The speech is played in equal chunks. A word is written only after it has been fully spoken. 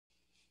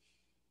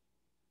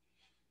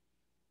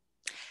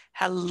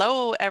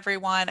Hello,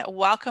 everyone.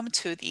 Welcome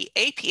to the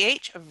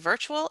APH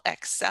Virtual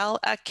Excel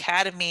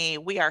Academy.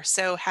 We are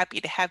so happy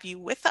to have you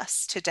with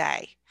us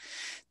today.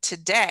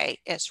 Today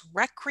is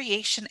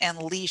recreation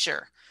and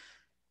leisure.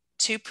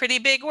 Two pretty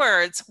big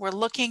words. We're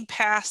looking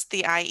past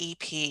the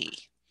IEP.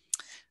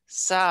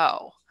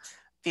 So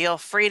feel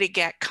free to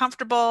get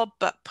comfortable,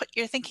 but put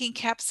your thinking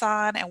caps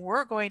on, and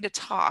we're going to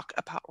talk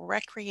about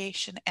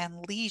recreation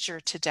and leisure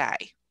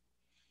today.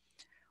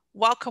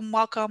 Welcome,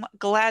 welcome.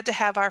 Glad to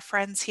have our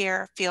friends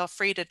here. Feel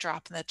free to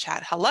drop in the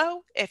chat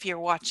hello if you're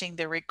watching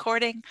the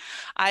recording.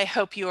 I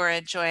hope you are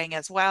enjoying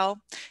as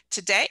well.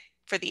 Today,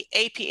 for the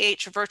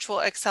APH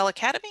Virtual Excel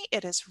Academy,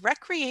 it is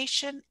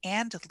recreation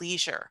and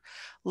leisure,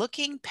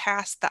 looking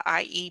past the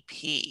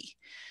IEP.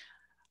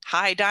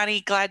 Hi,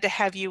 Donnie. Glad to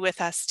have you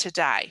with us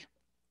today.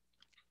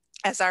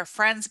 As our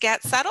friends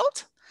get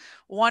settled,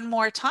 one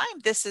more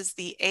time, this is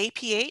the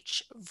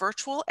APH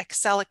Virtual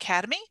Excel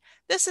Academy.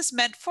 This is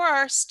meant for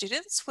our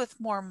students with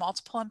more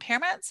multiple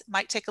impairments. It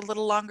might take a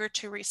little longer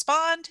to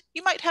respond.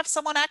 You might have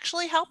someone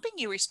actually helping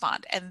you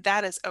respond, and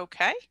that is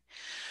okay.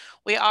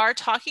 We are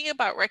talking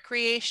about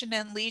recreation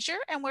and leisure,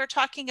 and we're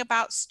talking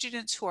about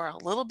students who are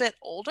a little bit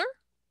older.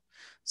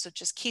 So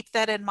just keep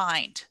that in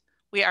mind.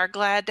 We are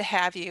glad to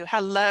have you.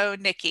 Hello,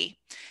 Nikki.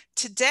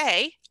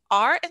 Today,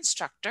 our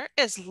instructor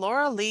is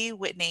Leigh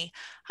Whitney.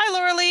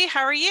 Hi, Leigh.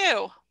 How are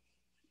you?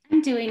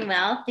 I'm doing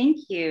well, thank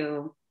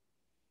you.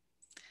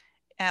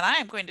 And I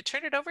am going to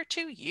turn it over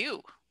to you.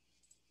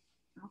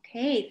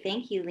 Okay,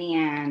 thank you,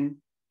 Leanne.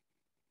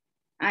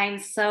 I'm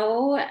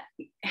so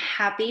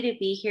happy to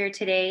be here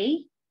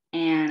today,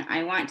 and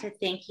I want to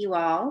thank you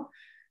all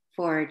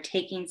for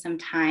taking some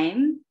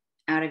time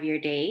out of your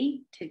day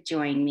to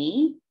join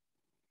me.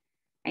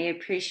 I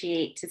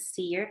appreciate to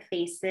see your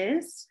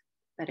faces,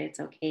 but it's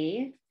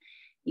okay if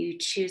you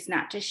choose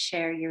not to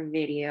share your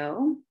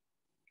video.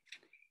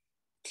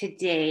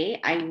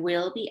 Today, I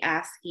will be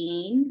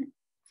asking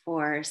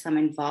for some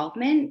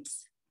involvement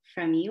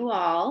from you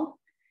all.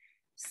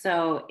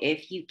 So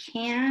if you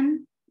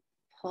can,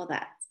 pull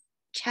that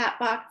chat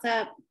box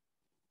up,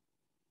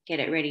 get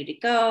it ready to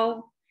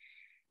go,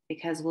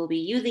 because we'll be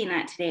using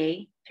that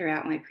today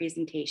throughout my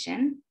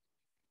presentation.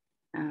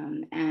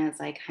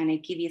 As I kind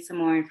of give you some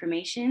more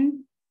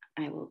information,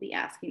 I will be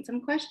asking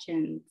some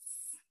questions.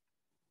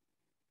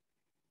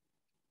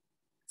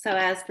 So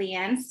as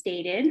Leanne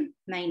stated,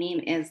 my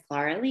name is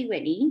Leigh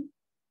Whitney.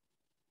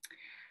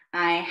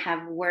 I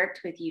have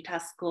worked with Utah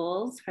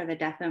schools for the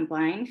deaf and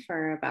blind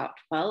for about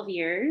 12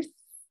 years.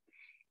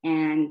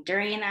 And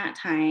during that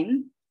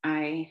time,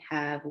 I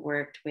have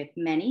worked with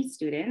many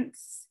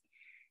students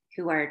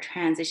who are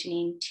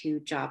transitioning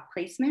to job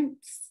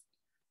placements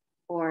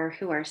or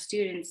who are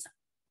students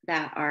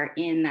that are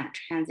in that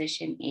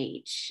transition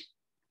age.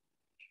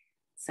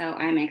 So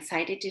I'm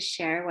excited to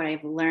share what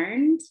I've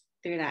learned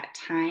through that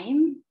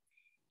time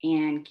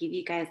and give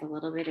you guys a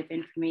little bit of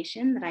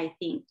information that I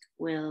think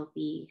will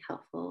be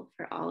helpful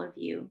for all of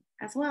you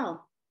as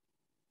well.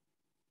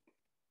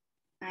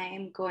 I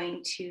am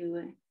going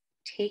to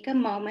take a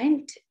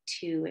moment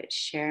to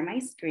share my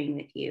screen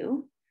with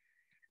you.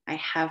 I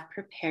have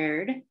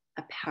prepared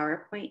a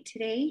PowerPoint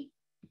today,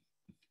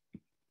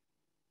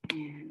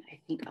 and I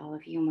think all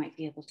of you might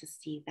be able to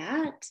see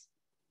that.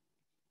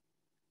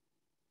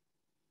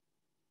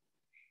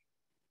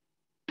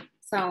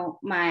 So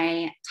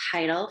my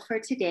title for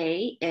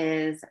today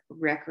is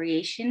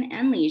Recreation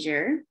and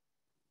Leisure,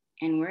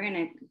 and we're going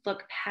to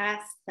look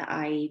past the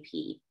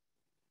IEP.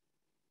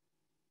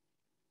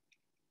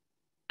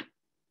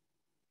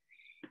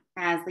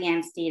 As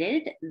Leanne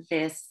stated,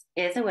 this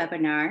is a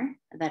webinar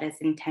that is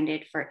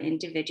intended for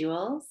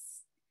individuals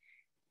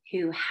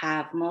who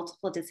have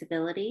multiple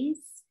disabilities,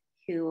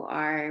 who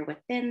are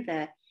within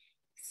the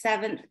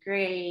 7th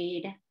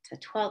grade to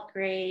 12th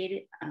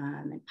grade,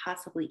 and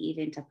possibly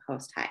even to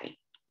post-high.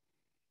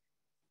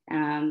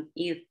 And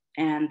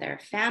their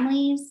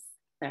families,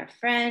 their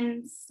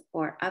friends,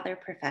 or other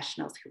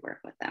professionals who work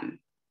with them.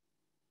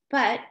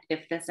 But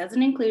if this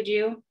doesn't include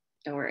you,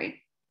 don't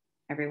worry.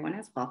 Everyone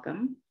is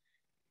welcome,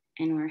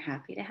 and we're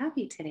happy to have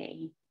you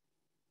today.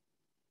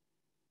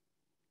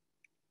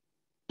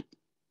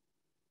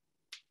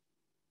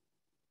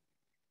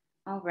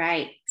 All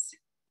right.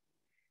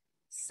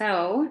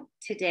 So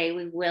today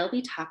we will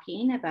be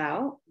talking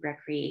about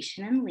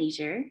recreation and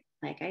leisure,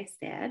 like I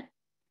said,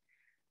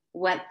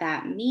 what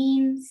that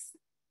means,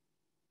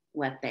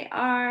 what they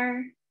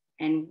are,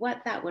 and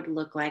what that would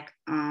look like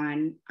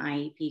on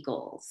IEP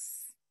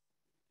goals.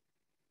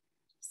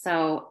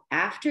 So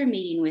after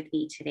meeting with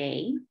me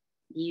today,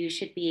 you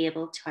should be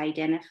able to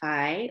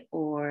identify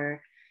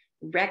or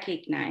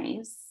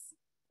recognize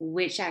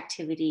which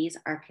activities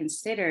are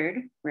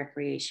considered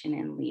recreation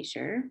and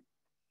leisure.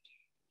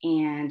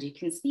 And you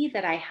can see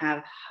that I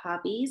have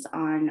hobbies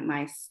on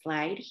my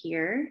slide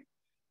here.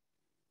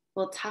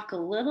 We'll talk a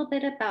little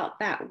bit about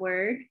that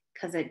word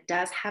because it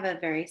does have a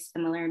very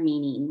similar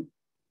meaning.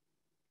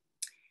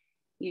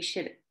 You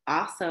should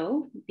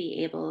also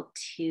be able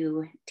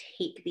to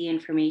take the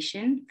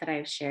information that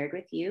I've shared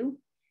with you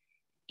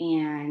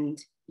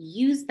and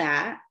use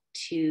that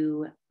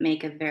to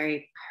make a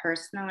very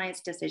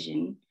personalized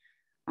decision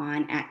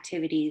on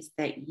activities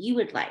that you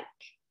would like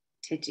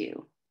to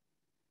do,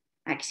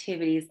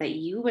 activities that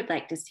you would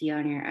like to see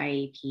on your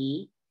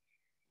IEP,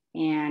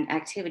 and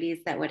activities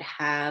that would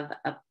have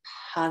a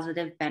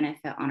positive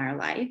benefit on our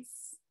lives.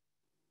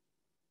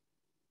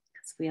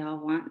 Because we all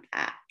want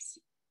that.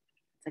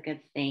 It's a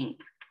good thing.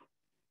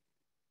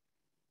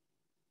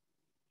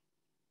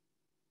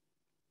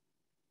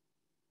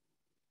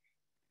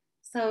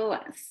 So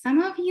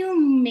some of you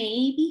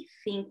may be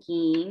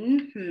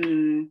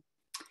thinking,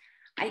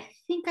 I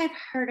think I've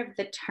heard of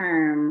the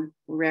term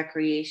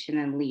recreation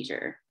and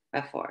leisure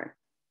before.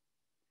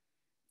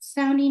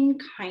 Sounding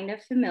kind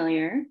of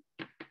familiar.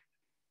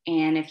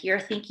 And if you're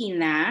thinking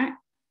that,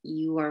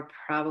 you are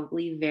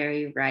probably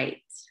very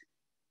right.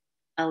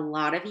 A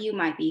lot of you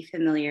might be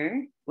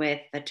familiar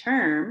with the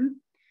term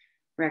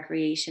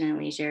recreation and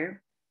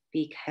leisure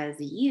because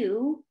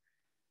you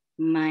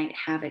might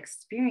have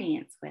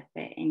experience with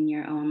it in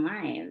your own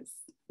lives,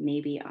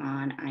 maybe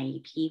on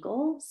IEP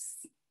goals.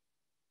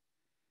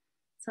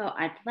 So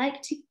I'd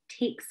like to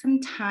take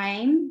some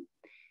time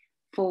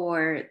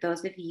for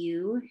those of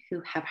you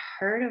who have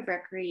heard of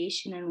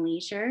recreation and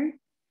leisure.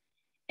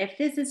 If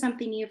this is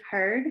something you've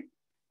heard,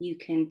 you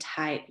can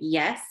type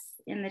yes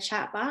in the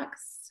chat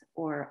box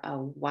or a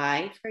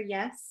Y for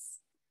yes.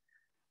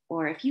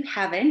 Or if you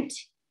haven't,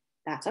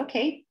 that's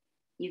okay.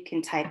 You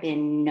can type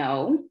in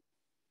no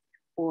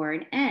or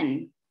an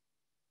N.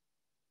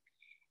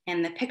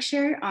 And the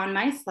picture on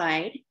my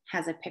slide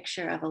has a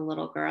picture of a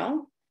little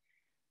girl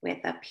with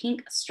a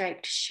pink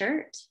striped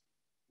shirt,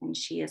 and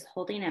she is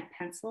holding a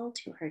pencil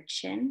to her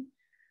chin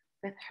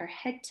with her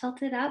head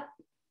tilted up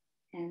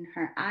and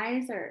her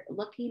eyes are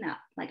looking up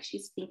like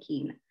she's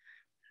thinking,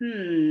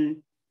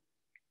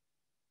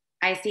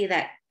 I see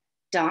that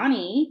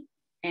Donnie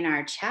in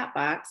our chat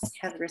box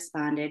has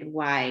responded,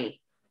 why?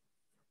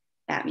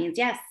 That means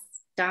yes,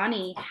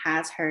 Donnie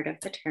has heard of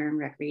the term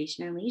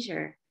recreation and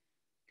leisure.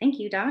 Thank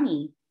you,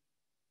 Donnie.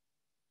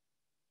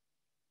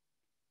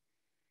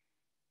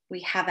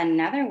 We have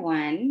another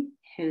one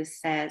who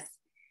says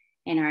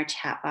in our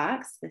chat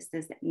box, this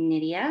is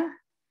Nydia.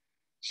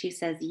 She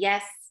says,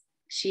 yes,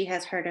 she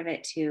has heard of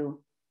it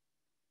too.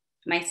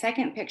 My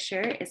second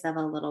picture is of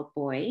a little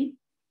boy,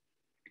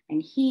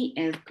 and he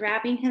is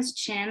grabbing his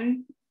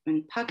chin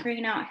and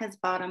puckering out his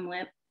bottom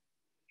lip.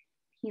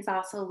 He's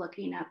also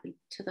looking up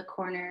to the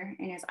corner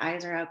and his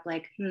eyes are up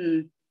like,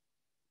 I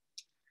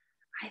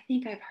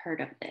think I've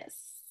heard of this.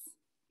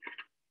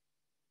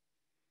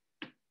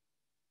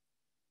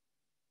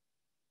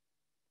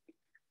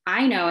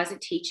 I know as a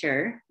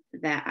teacher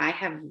that I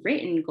have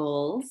written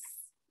goals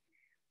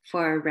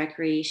for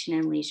recreation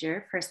and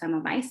leisure for some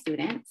of my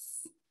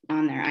students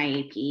on their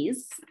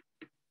IEPs.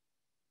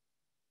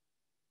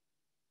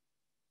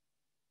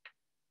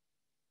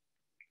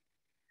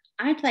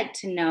 I'd like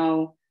to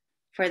know,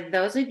 for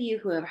those of you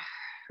who have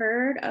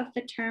heard of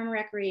the term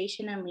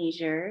recreation and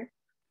leisure,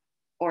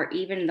 or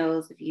even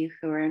those of you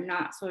who are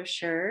not so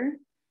sure,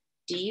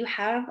 do you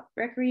have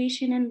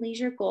recreation and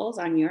leisure goals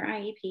on your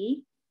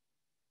IEP?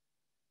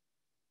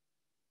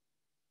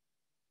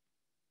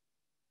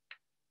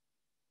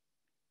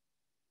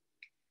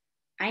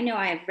 I know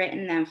I've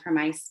written them for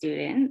my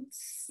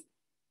students.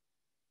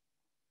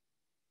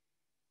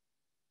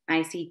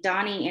 I see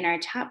Donnie in our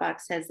chat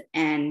box says,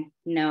 N,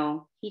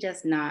 no, he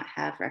does not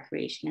have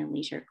recreation and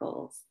leisure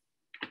goals.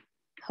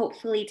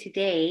 Hopefully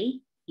today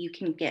you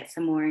can get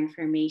some more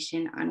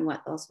information on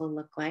what those will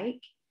look like.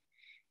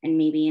 And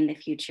maybe in the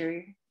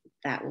future,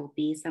 that will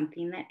be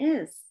something that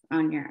is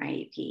on your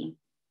IEP.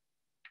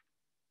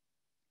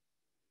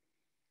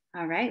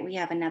 All right, we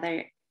have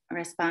another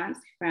response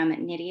from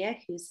Nydia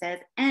who says,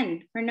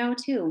 N for no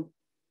too.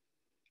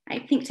 I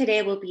think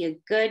today will be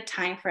a good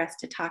time for us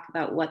to talk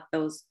about what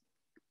those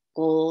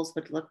goals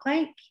would look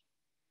like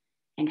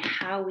and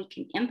how we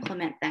can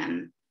implement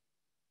them.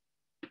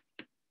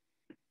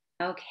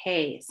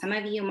 Okay, some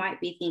of you might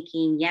be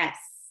thinking, yes,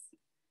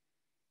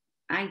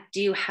 I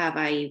do have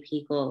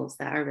IEP goals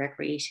that are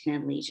recreation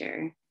and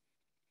leisure.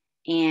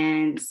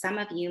 And some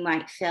of you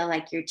might feel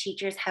like your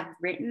teachers have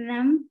written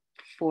them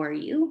for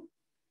you,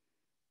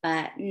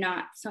 but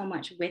not so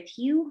much with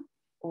you,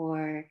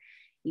 or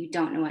you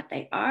don't know what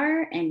they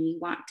are and you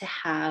want to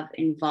have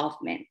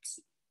involvement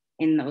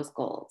in those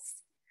goals.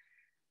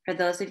 For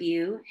those of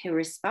you who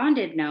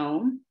responded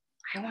no,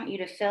 I want you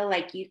to feel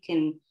like you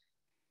can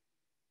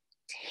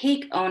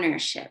take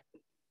ownership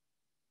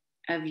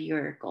of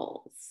your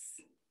goals.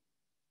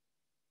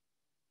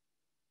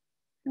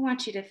 I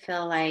want you to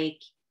feel like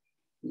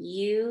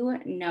you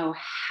know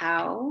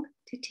how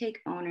to take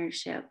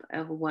ownership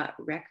of what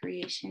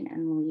recreation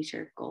and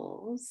leisure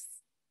goals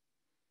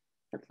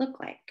would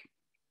look like.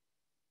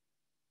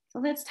 So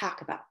let's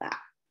talk about that.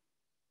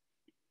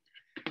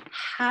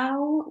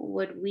 How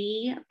would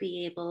we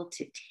be able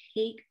to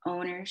take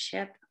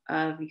ownership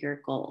of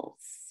your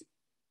goals?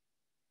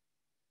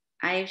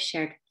 I have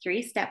shared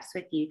 3 steps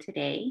with you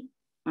today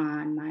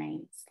on my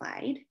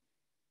slide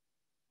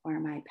or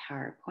my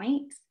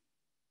PowerPoint.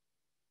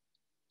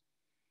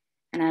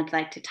 And And I'd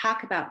like to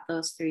talk about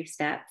those 3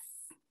 steps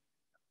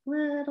a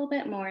little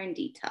bit more in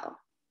detail.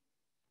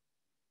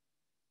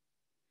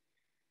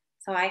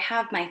 So I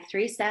have my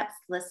 3 steps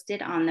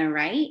listed on the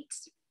right.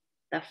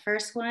 The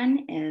first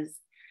one is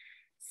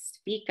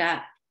speak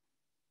up.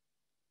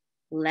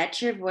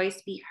 Let your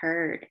voice be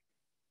heard.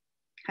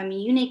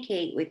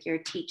 Communicate with your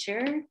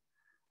teacher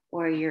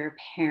or your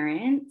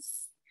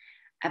parents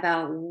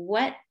about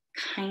what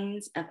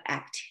kinds of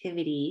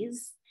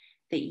activities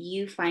that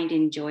you find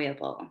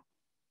enjoyable.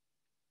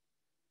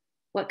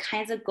 What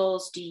kinds of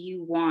goals do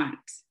you want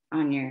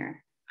on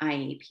your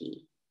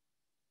IEP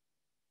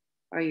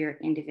or your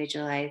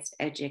individualized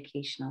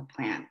educational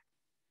plan?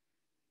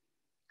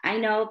 I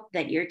know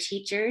that your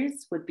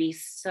teachers would be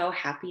so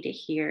happy to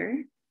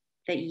hear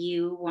that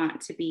you want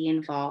to be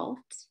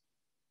involved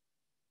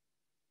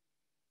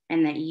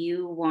and that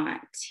you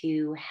want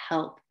to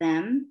help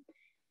them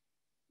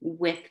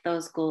with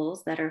those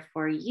goals that are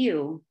for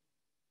you.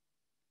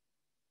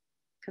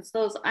 Because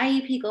those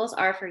IEP goals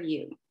are for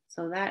you.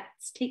 So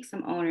let's take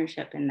some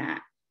ownership in that.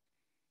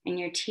 And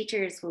your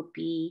teachers will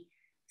be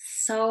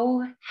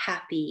so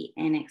happy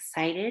and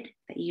excited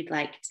that you'd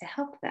like to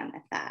help them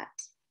with that.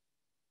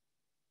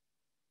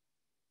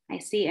 I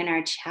see in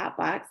our chat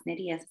box,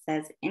 Nydia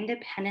says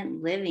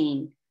independent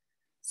living.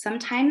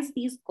 Sometimes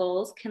these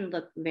goals can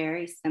look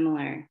very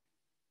similar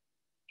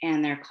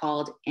and they're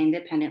called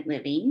independent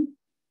living,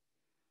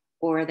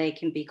 or they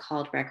can be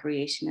called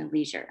recreation and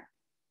leisure.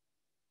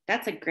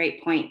 That's a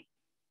great point.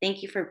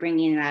 Thank you for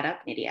bringing that up,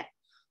 Nydia.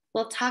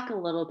 We'll talk a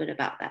little bit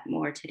about that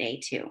more today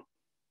too.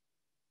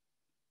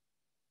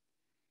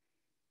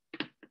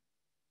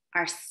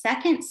 Our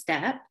second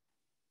step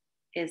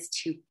is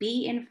to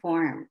be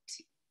informed.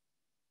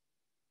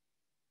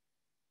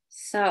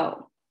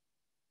 So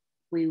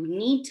we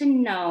need to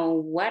know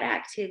what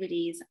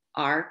activities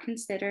are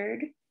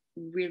considered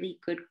really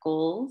good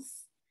goals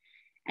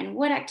and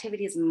what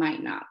activities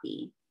might not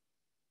be.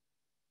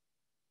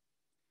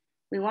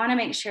 We want to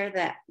make sure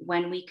that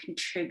when we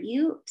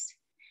contribute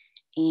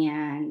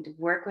and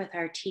work with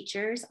our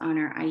teachers on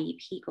our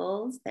IEP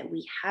goals, that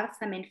we have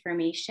some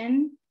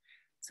information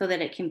so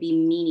that it can be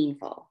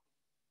meaningful.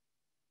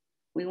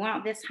 We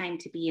want this time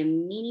to be a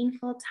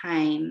meaningful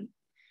time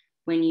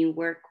when you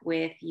work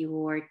with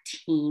your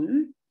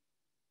team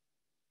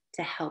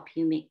to help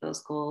you make those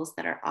goals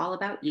that are all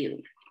about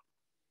you.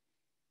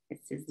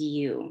 This is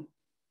you.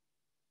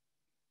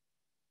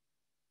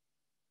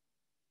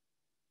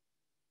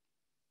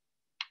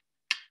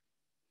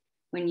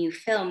 When you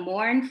feel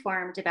more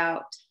informed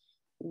about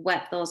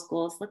what those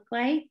goals look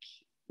like,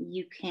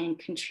 you can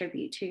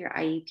contribute to your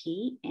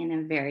IEP in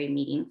a very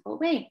meaningful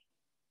way.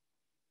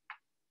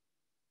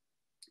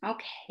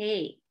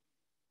 Okay.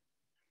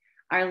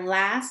 Our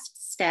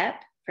last step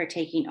for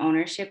taking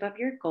ownership of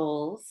your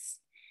goals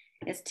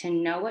is to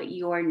know what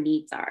your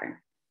needs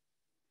are.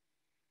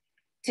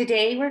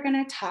 Today, we're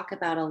going to talk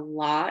about a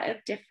lot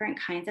of different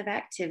kinds of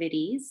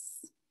activities,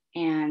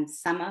 and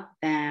some of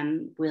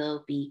them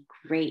will be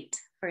great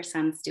for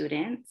some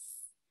students,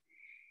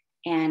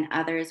 and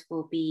others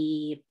will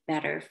be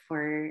better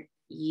for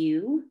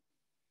you.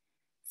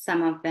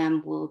 Some of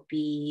them will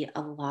be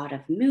a lot of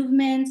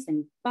movements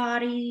and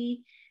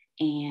body,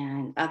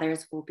 and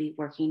others will be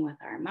working with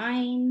our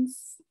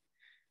minds.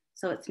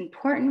 So it's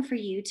important for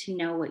you to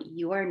know what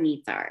your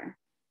needs are,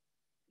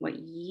 what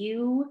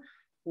you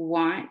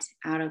want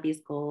out of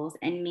these goals,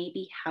 and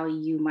maybe how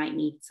you might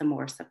need some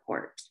more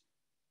support.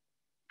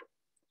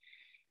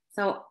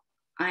 So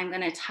I'm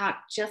going to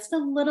talk just a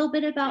little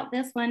bit about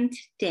this one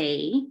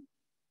today,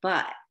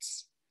 but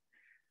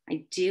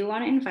I do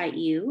want to invite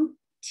you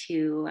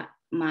to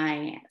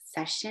my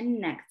session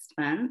next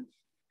month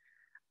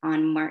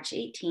on March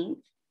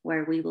 18th,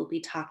 where we will be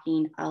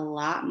talking a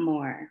lot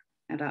more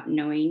about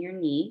knowing your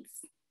needs.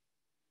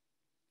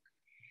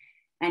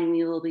 And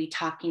we will be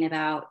talking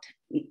about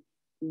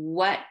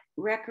what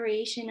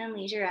recreation and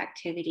leisure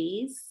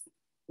activities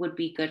would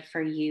be good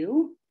for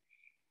you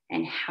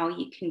and how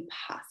you can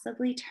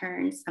possibly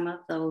turn some of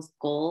those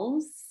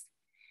goals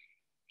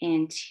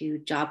into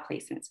job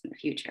placements in the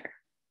future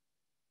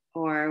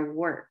or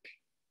work,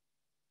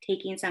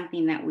 taking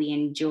something that we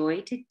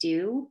enjoy to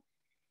do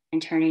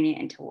and turning it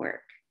into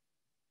work.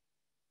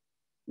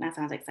 That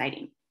sounds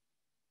exciting.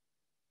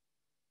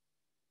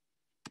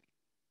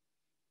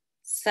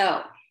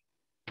 So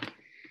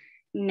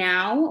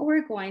now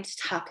we're going to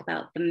talk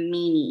about the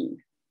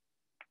meaning.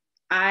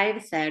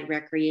 I've said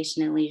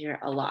recreation and leisure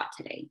a lot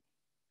today.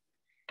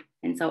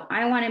 And so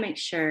I want to make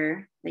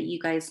sure that you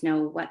guys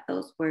know what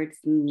those words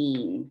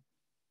mean.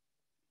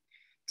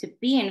 To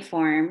be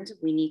informed,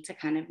 we need to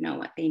kind of know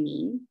what they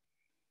mean.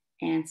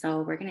 And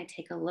so we're going to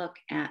take a look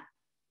at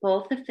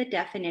both of the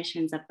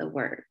definitions of the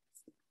words.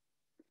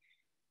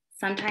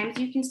 Sometimes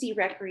you can see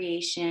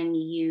recreation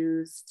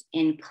used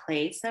in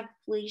place of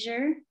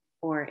leisure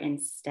or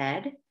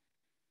instead.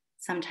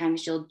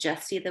 Sometimes you'll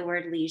just see the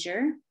word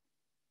leisure,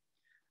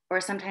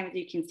 or sometimes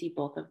you can see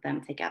both of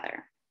them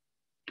together.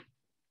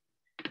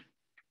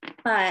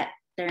 But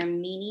their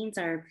meanings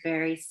are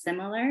very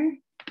similar.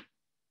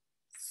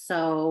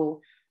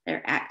 So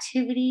Their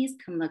activities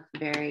can look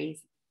very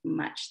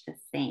much the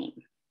same.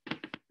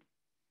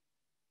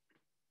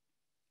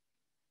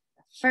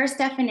 The first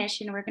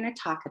definition we're going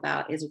to talk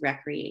about is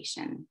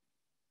recreation.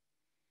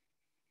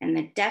 And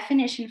the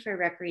definition for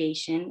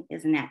recreation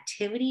is an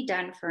activity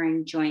done for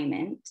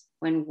enjoyment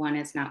when one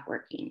is not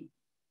working.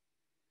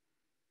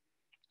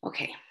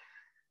 Okay,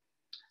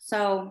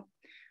 so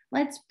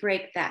let's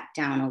break that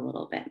down a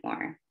little bit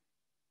more.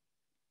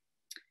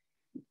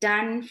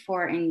 Done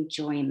for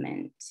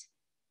enjoyment.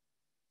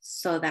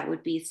 So that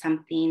would be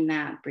something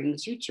that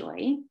brings you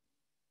joy,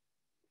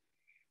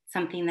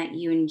 something that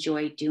you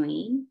enjoy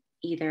doing,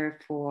 either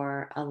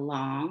for a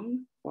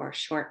long or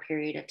short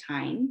period of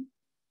time.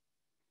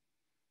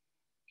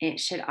 It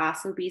should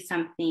also be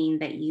something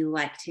that you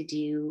like to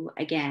do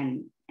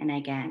again and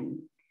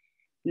again,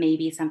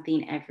 maybe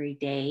something every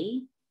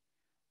day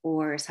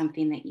or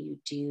something that you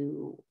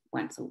do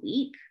once a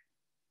week.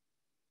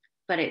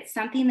 But it's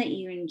something that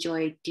you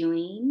enjoy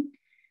doing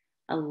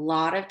a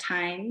lot of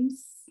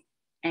times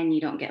and you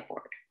don't get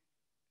bored.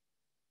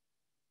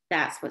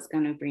 That's what's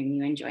going to bring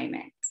you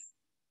enjoyment.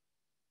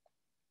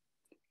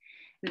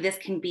 This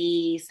can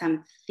be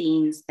some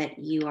things that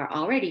you are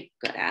already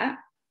good at,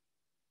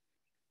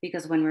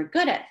 because when we're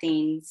good at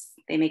things,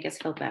 they make us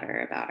feel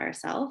better about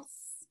ourselves.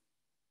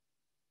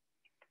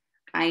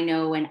 I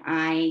know when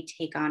I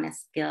take on a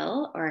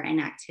skill or an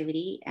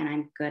activity and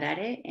I'm good at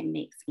it, it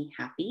makes me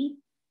happy.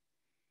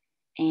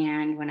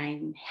 And when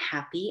I'm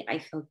happy, I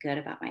feel good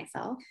about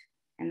myself,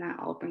 and that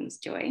all brings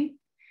joy.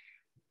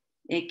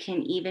 It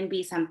can even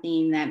be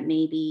something that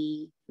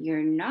maybe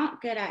you're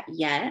not good at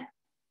yet,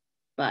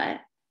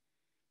 but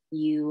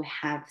you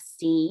have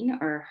seen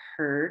or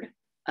heard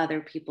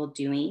other people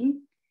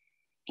doing,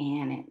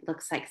 and it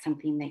looks like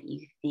something that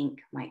you think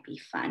might be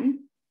fun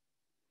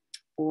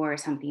or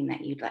something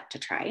that you'd like to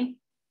try.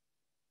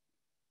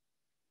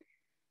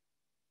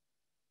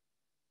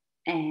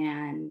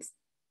 And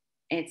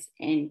it's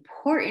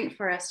important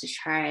for us to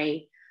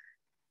try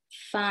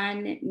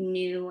fun,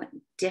 new,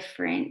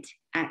 different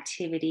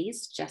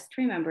activities. Just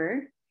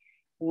remember,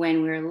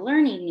 when we're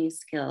learning new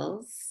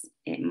skills,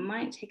 it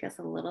might take us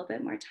a little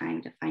bit more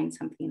time to find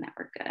something that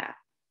we're good at,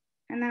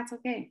 and that's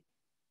okay.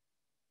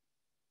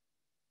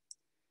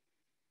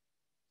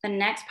 The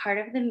next part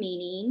of the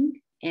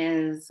meaning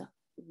is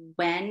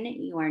when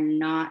you are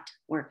not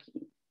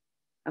working.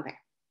 Okay,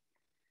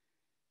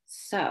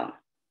 so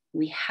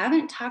we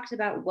haven't talked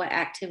about what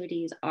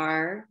activities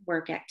are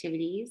work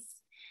activities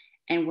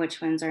and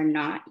which ones are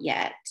not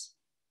yet,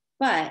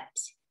 but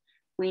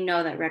we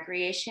know that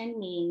recreation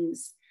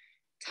means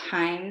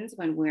times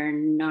when we're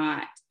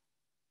not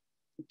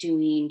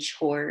doing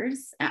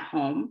chores at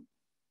home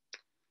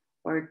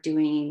or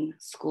doing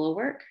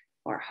schoolwork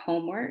or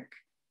homework.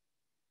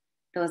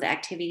 Those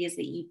activities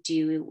that you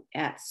do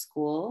at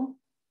school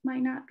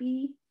might not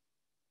be,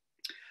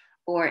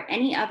 or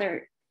any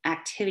other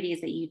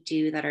activities that you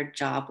do that are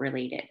job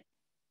related.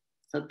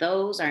 So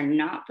those are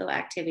not the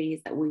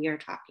activities that we are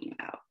talking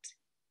about.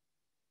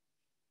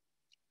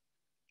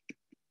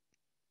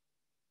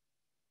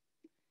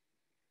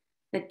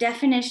 The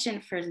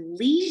definition for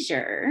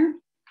leisure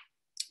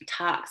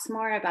talks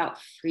more about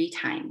free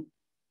time.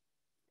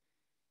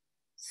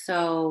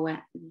 So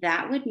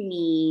that would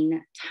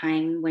mean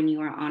time when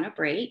you are on a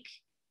break,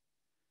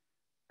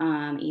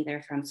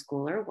 either from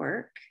school or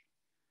work,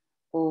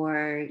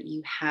 or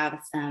you have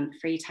some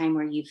free time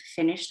where you've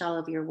finished all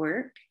of your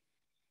work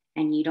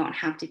and you don't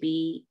have to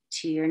be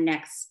to your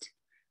next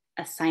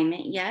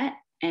assignment yet,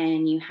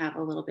 and you have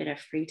a little bit of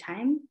free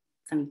time,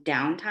 some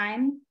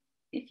downtime,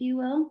 if you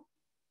will.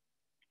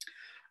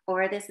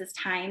 Or this is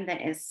time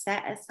that is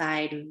set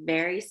aside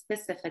very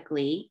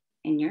specifically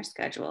in your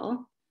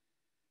schedule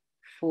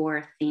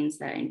for things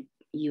that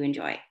you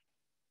enjoy.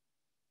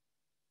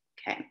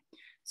 Okay,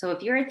 so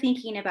if you're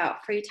thinking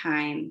about free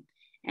time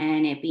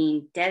and it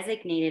being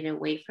designated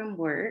away from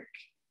work,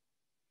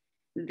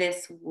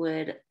 this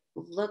would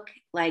look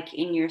like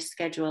in your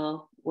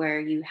schedule where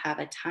you have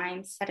a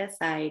time set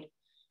aside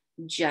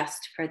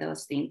just for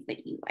those things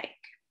that you like.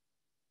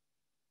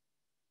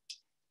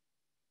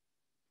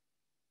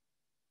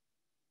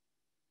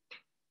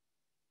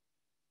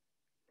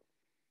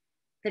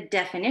 The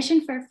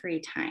definition for free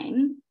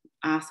time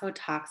also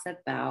talks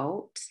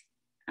about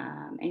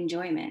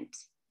enjoyment.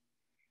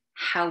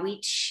 How we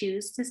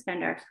choose to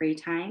spend our free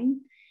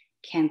time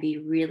can be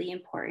really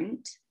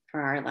important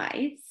for our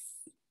lives.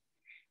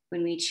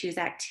 When we choose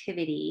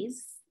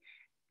activities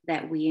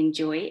that we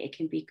enjoy, it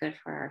can be good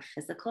for our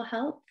physical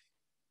health,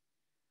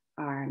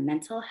 our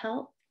mental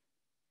health.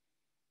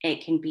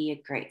 It can be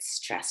a great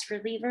stress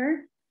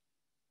reliever,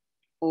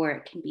 or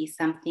it can be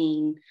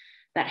something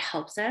that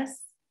helps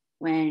us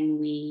when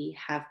we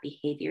have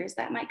behaviors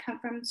that might come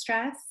from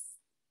stress.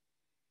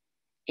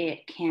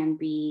 It can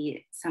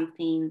be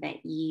something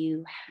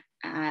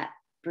that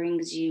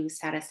brings you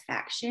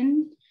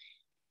satisfaction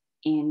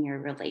in your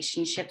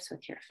relationships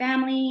with your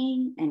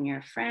family and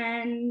your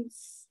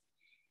friends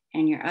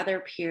and your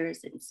other peers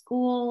in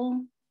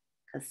school,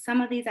 because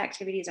some of these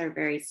activities are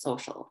very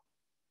social.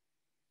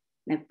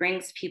 And it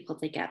brings people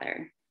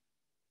together.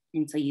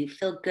 And so you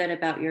feel good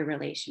about your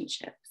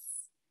relationships.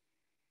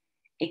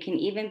 It can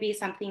even be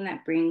something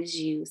that brings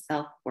you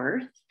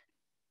self-worth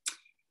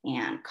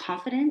and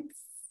confidence,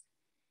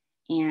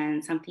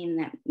 and something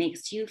that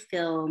makes you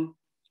feel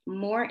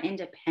more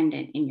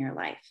independent in your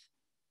life.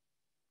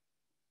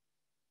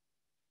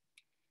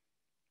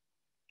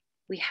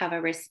 We have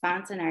a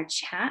response in our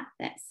chat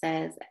that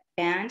says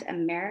band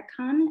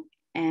American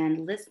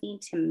and listening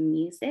to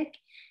music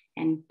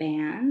and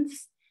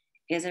bands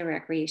is a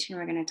recreation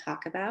we're going to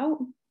talk about.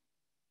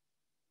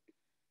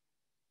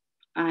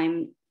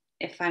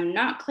 If I'm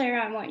not clear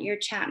on what your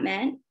chat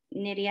meant,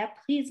 Nydia,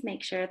 please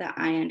make sure that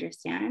I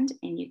understand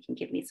and you can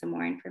give me some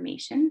more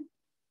information.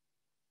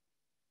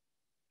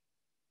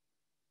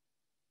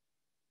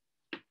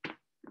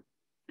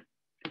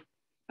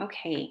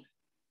 Okay,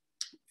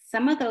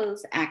 some of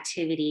those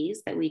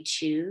activities that we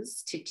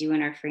choose to do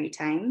in our free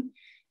time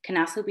can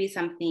also be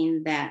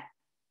something that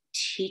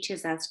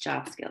teaches us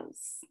job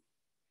skills.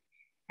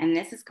 And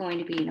this is going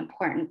to be an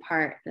important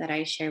part that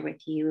I share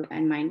with you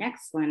in my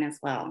next one as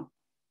well.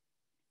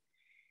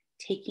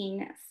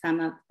 Taking some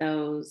of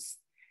those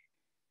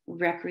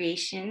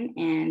recreation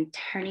and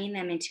turning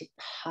them into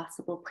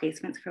possible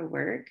placements for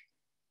work,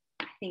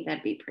 I think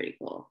that'd be pretty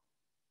cool.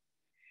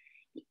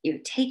 You're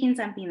taking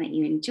something that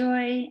you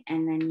enjoy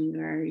and then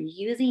you're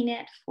using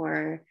it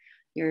for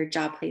your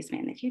job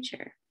placement in the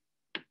future.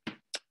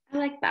 I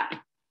like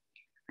that.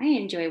 I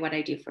enjoy what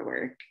I do for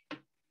work.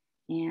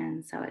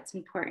 And so it's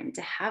important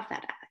to have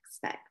that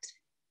aspect.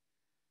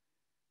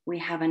 We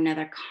have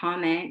another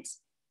comment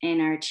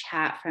in our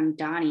chat from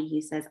Donnie. He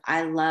says,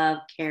 I love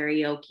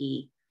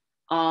karaoke,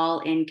 all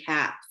in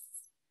caps.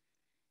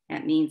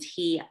 That means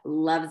he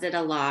loves it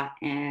a lot.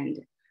 And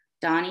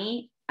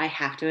Donnie, I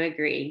have to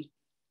agree.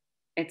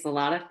 It's a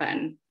lot of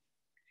fun.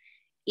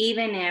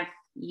 Even if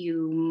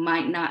you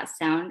might not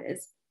sound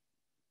as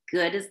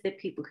good as the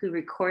people who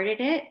recorded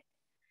it,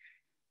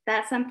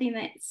 that's something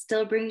that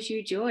still brings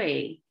you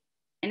joy.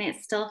 And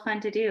it's still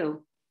fun to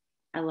do.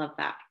 I love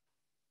that.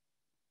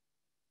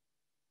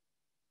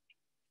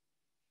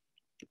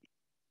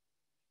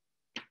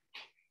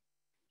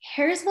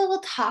 Here's what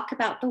we'll talk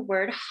about the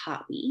word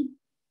hobby.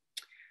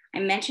 I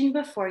mentioned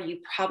before, you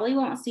probably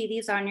won't see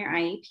these on your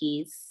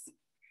IEPs,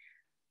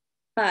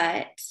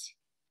 but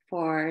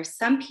for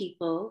some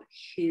people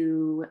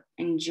who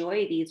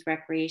enjoy these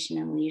recreation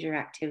and leisure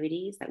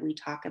activities that we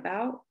talk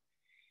about,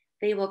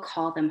 they will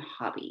call them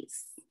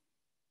hobbies.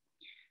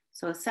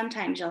 So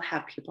sometimes you'll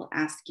have people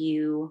ask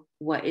you,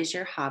 what is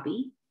your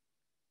hobby?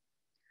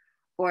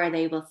 Or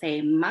they will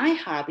say, my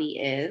hobby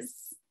is.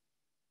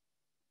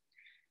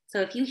 So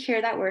if you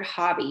hear that word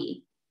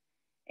hobby,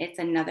 it's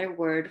another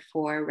word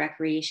for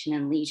recreation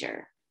and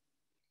leisure.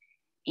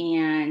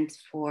 And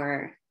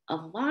for a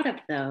lot of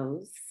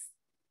those,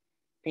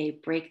 they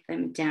break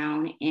them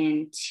down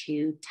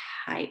into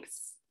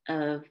types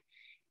of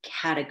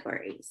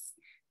categories.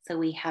 So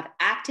we have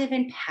active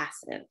and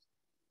passive.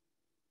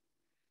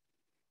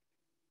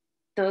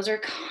 Those are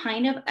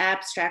kind of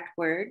abstract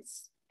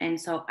words. And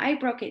so I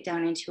broke it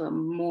down into a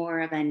more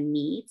of a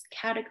needs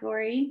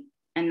category.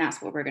 And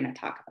that's what we're going to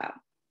talk about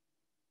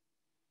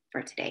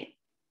for today.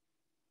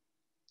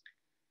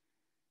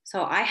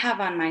 So I have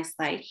on my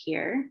slide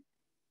here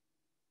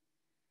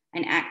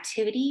an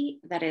activity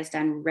that is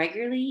done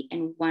regularly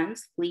in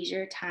one's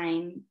leisure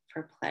time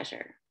for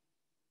pleasure.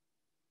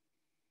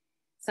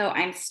 So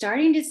I'm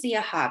starting to see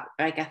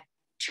like a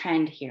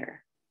trend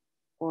here,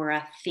 or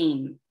a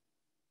theme,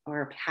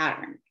 or a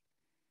pattern.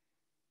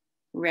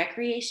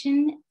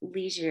 Recreation,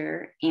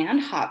 leisure,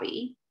 and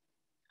hobby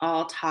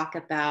all talk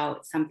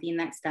about something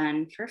that's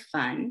done for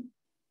fun,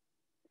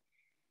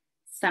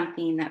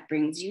 something that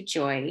brings you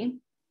joy,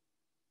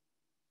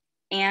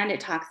 and it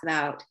talks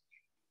about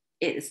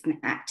it's an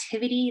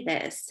activity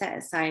that is set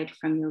aside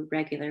from your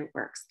regular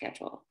work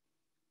schedule.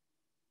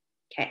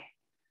 Okay,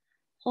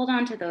 hold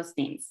on to those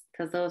things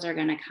because those are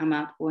going to come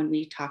up when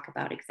we talk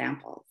about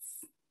examples.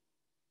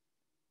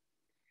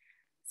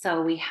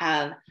 So we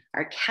have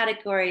our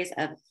categories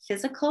of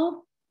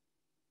physical.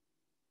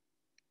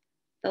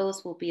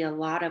 Those will be a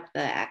lot of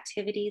the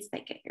activities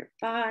that get your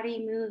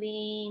body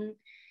moving,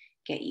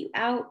 get you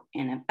out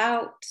and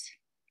about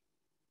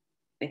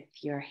with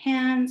your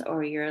hands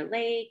or your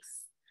legs.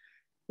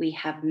 We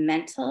have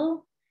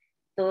mental.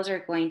 Those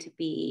are going to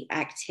be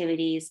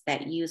activities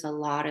that use a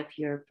lot of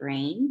your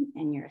brain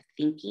and your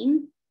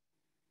thinking.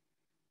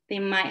 They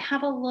might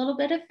have a little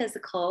bit of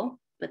physical,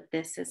 but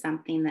this is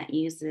something that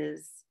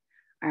uses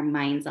our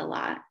minds a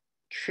lot.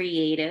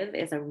 Creative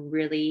is a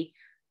really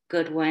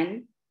good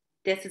one.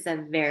 This is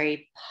a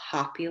very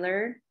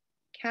popular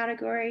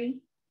category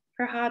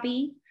for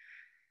hobby.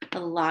 A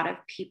lot of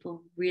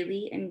people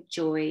really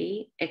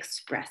enjoy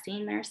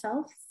expressing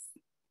themselves.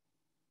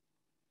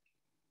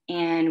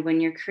 And when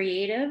you're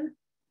creative,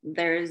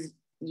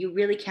 you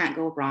really can't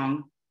go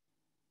wrong.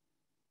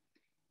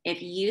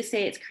 If you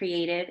say it's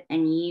creative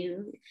and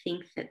you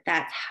think that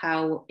that's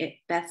how it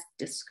best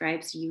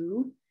describes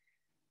you,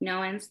 no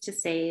one's to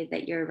say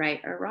that you're right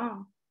or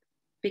wrong,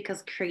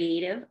 because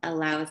creative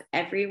allows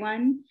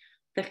everyone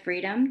the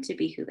freedom to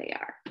be who they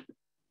are.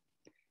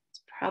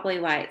 It's probably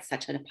why it's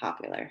such a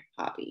popular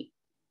hobby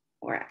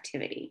or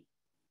activity.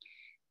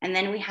 And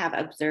then we have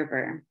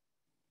observer.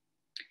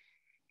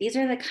 These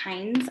are the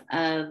kinds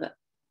of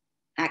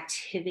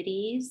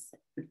activities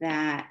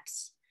that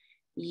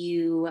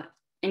you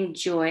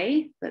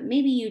enjoy, but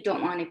maybe you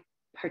don't want to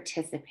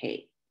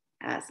participate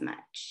as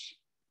much.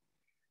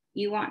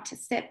 You want to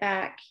sit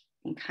back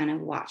and kind of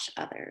watch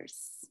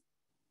others.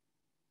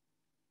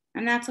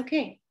 And that's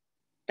okay.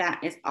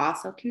 That is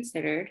also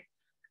considered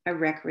a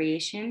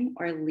recreation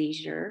or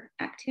leisure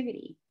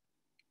activity.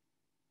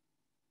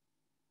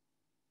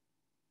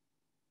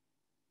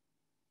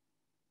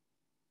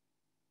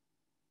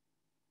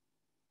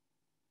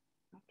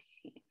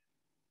 Okay.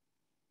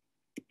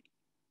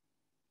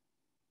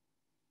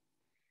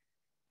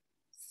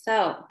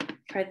 So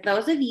for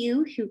those of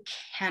you who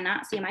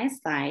cannot see my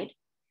slide,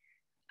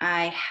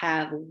 I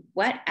have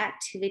what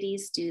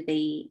activities do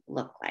they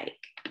look like?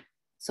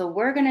 So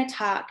we're going to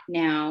talk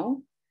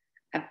now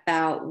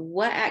about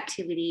what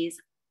activities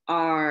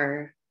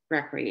are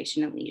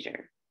recreation and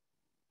leisure.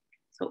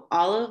 So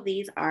all of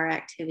these are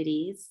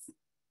activities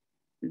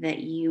that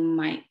you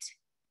might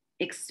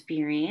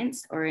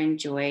experience or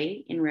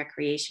enjoy in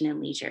recreation and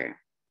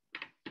leisure.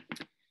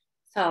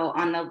 So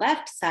on the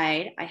left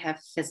side, I have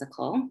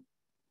physical,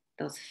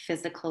 those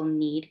physical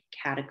need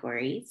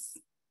categories.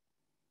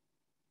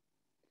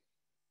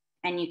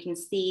 And you can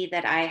see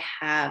that I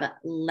have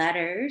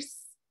letters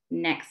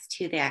next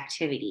to the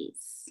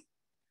activities.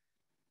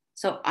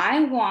 So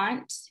I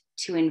want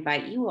to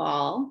invite you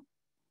all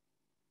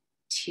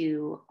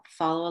to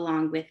follow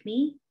along with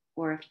me,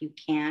 or if you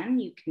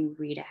can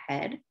read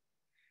ahead.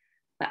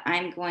 But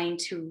I'm going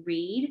to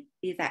read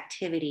these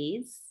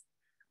activities.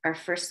 Our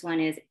first one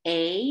is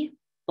A,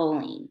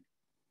 bowling.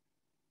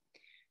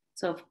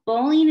 So if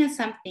bowling is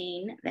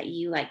something that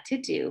you like to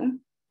do,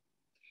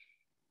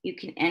 you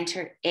can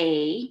enter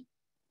A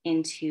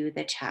into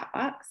the chat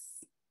box,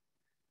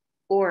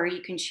 or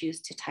you can choose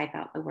to type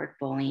out the word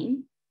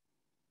bowling,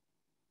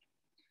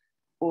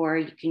 or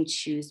you can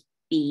choose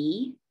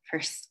B for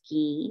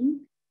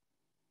skiing.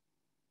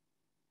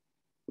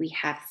 We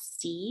have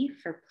C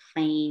for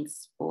playing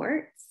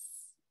sports.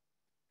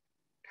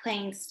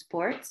 Playing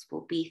sports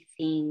will be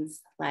things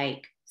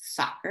like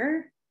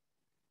soccer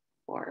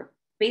or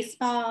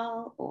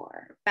baseball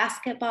or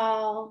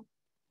basketball.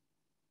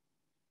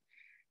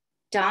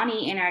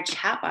 Donnie in our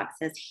chat box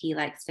says he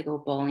likes to go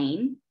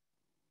bowling.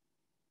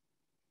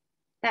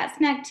 That's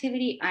an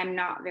activity I'm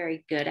not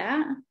very good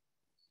at,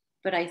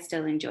 but I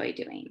still enjoy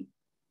doing.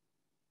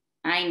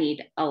 I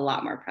need a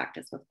lot more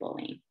practice with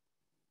bowling.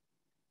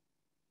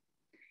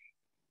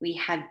 We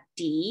have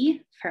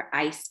D for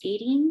ice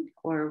skating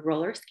or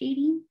roller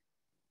skating.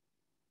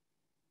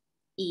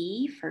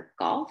 E for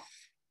golf.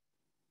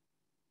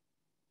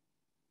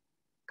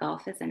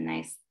 Golf is a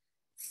nice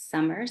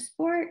summer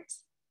sport.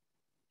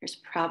 There's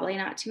probably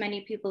not too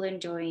many people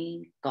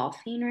enjoying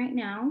golfing right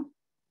now.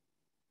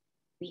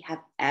 We have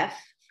F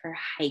for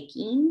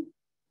hiking.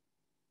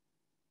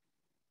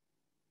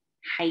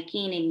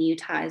 Hiking in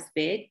Utah is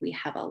big. We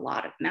have a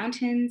lot of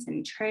mountains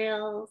and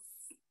trails,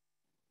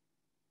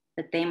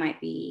 but they might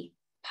be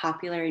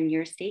popular in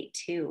your state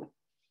too.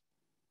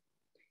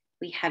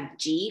 We have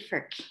G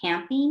for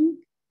camping.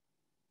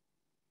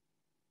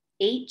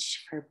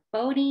 H for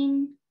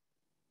boating.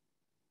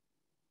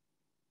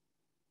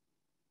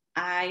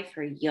 I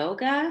for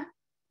yoga.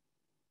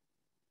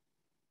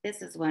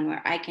 This is one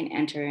where I can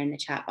enter in the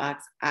chat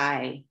box.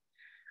 I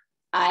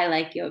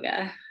like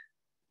yoga.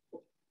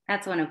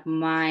 That's one of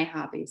my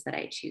hobbies that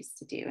I choose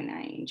to do and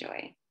I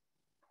enjoy.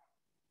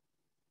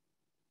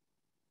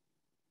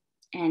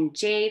 And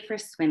J for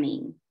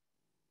swimming.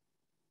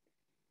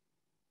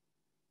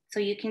 So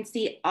you can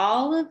see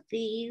all of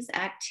these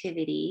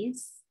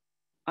activities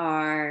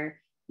are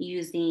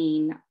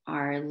using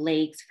our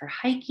legs for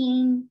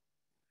hiking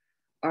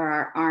or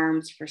our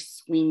arms for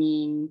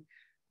swinging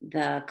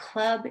the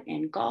club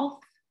in golf,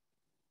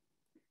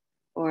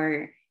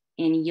 or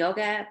in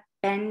yoga,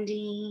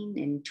 bending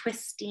and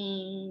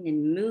twisting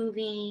and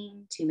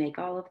moving to make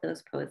all of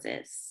those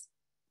poses.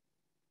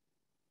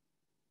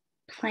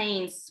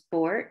 Playing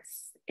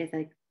sports is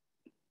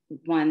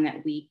one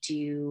that we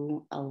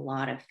do a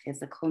lot of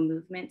physical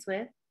movements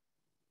with.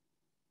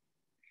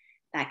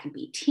 That can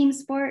be team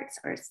sports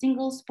or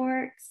single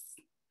sports.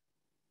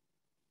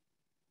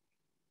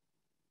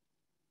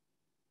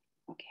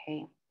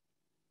 Okay.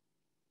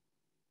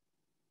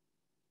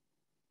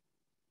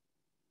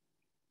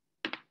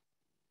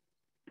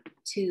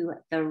 To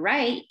the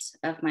right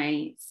of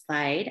my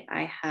slide,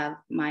 I have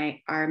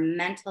our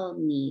mental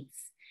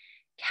needs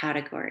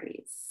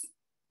categories.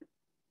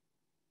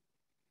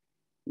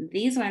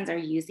 These ones are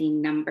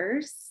using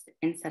numbers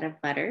instead of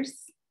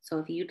letters. So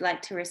if you'd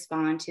like to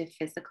respond to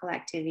physical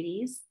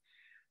activities,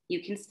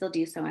 you can still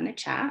do so in the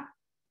chat.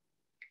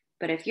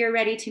 But if you're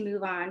ready to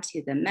move on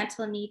to the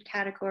mental need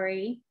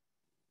category,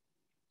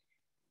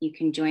 you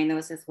can join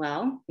those as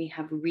well. We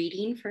have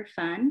reading for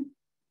fun,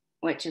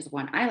 which is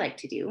one I like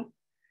to do.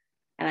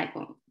 I like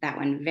that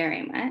one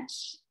very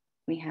much.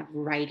 We have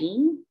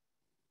writing,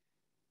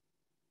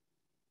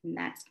 and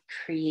that's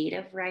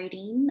creative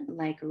writing,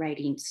 like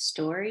writing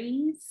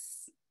stories.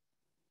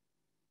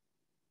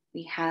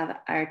 We have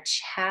our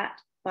chat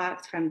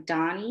box from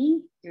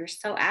Donnie. You're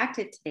so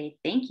active today.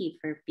 Thank you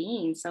for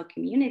being so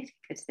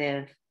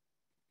communicative.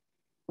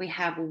 We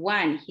have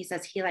one, he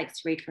says he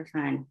likes to read for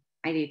fun.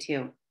 I do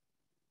too.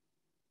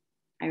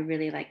 I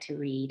really like to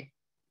read.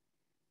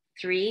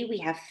 3, we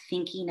have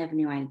thinking of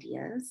new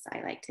ideas.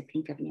 I like to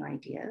think of new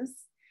ideas,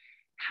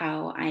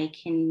 how I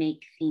can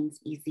make things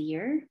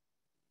easier,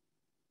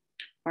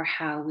 or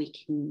how we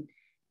can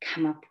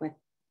come up with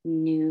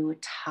new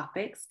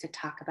topics to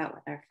talk about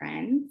with our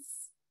friends.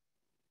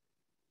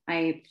 I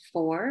have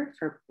 4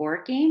 for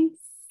board games.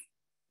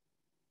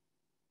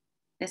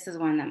 This is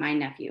one that my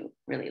nephew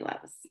really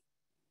loves.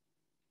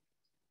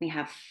 We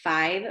have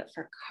 5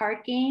 for card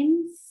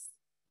games,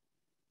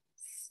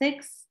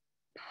 6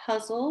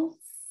 puzzles,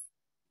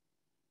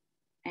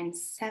 and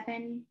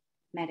 7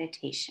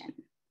 meditation.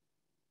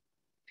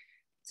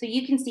 So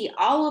you can see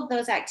all of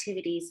those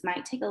activities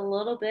might take a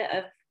little bit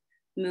of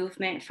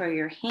movement for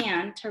your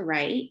hand to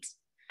write,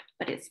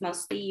 but it's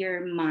mostly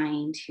your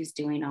mind who's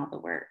doing all the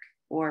work.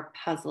 Or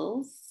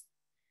puzzles.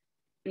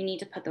 We need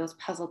to put those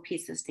puzzle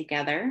pieces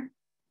together,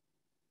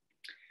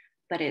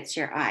 but it's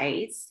your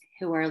eyes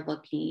who are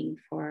looking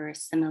for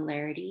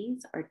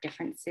similarities or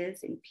differences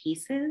in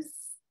pieces.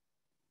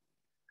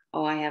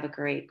 Oh, I have a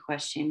great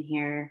question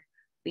here.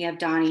 We have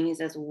Donnie who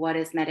says, what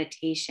is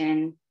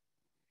meditation?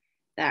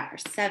 That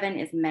 7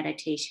 is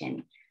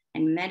meditation.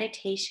 And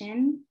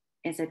meditation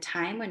is a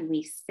time when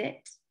we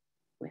sit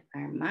with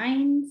our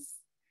minds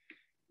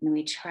and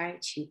we try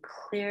to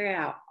clear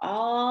out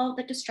all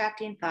the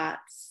distracting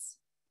thoughts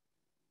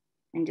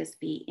and just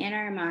be in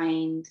our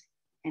mind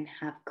and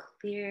have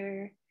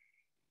clear,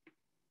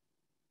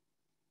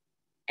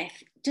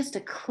 just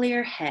a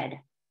clear head.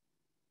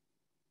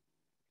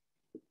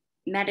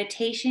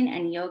 Meditation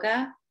and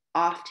yoga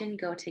often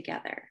go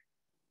together.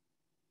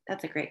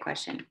 That's a great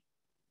question.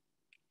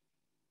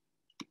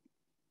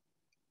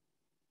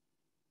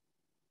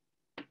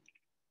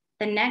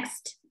 The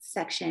next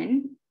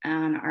section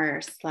on our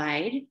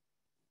slide,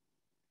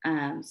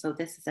 so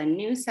this is a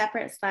new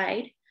separate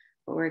slide,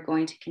 but we're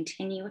going to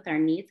continue with our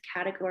needs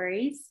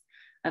categories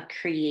of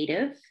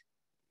creative.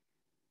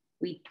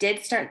 We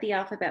did start the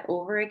alphabet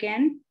over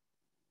again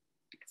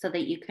so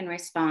that you can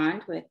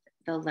respond with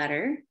the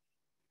letter.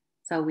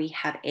 So we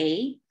have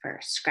A for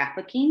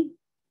scrapbooking,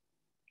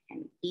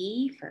 and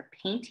E for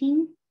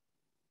painting,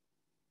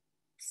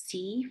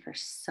 C for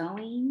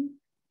sewing,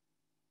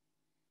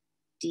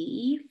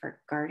 D for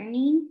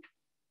gardening.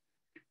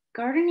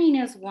 Gardening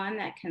is one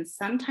that can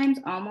sometimes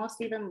almost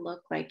even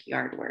look like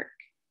yard work.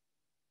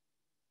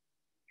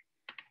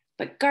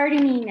 But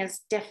gardening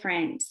is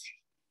different,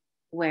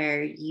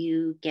 where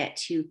you get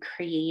to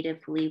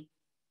creatively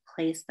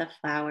place the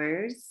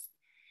flowers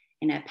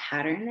in a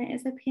pattern that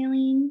is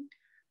appealing,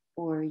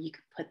 or you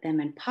could put them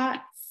in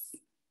pots.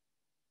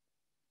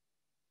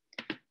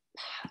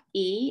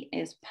 E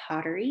is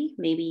pottery.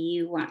 Maybe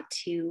you want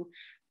to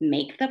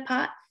make the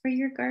pot for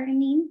your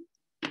gardening.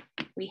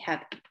 We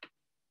have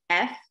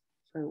F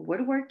for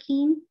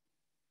woodworking.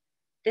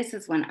 This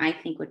is one I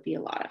think would be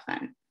a lot of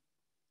fun.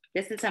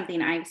 This is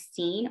something I've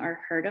seen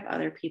or heard of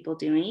other people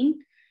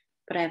doing,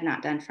 but I have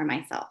not done for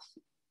myself.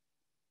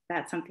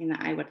 That's something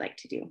that I would like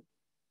to do.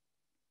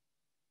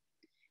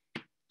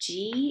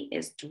 G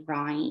is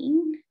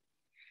drawing.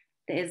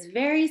 That is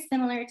very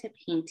similar to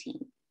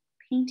painting.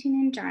 Painting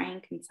and drawing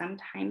can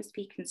sometimes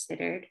be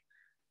considered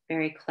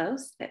very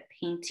close, but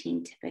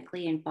painting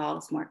typically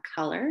involves more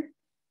color,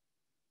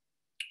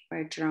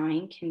 where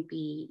drawing can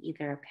be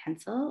either a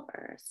pencil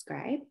or a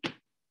scribe.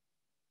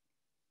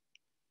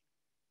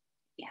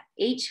 We have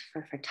H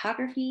for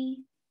photography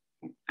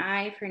and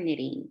I for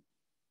knitting.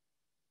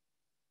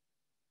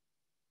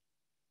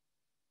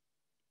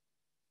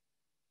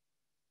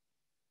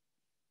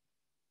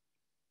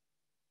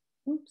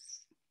 Oops.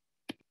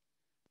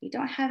 We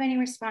don't have any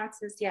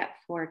responses yet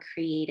for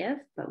creative,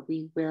 but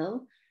we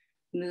will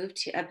move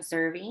to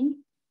observing.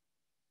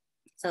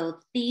 So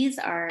these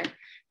are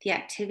the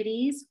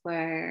activities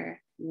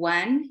where,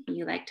 one,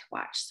 you like to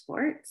watch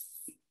sports.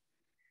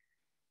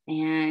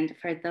 And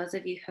for those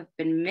of you who have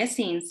been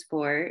missing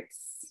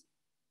sports,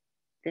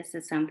 this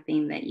is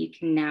something that you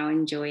can now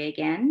enjoy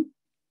again.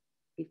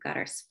 We've got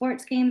our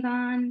sports games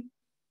on.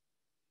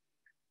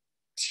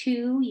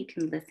 2, you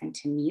can listen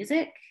to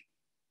music.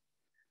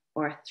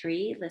 Or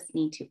 3,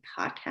 listening to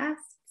podcasts.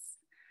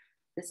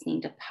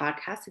 Listening to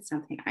podcasts is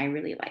something I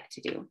really like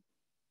to do.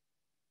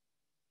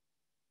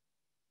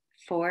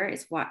 4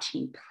 is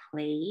watching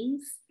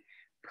plays.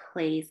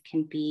 Plays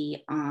can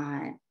be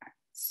on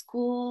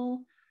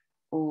school,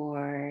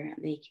 or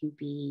they can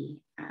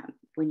be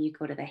when you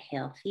go to the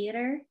Hale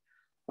Theater,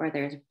 or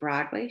there's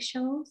Broadway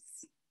shows.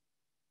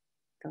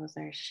 Those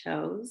are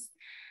shows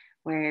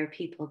where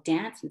people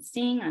dance and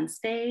sing on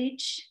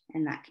stage,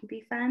 and that can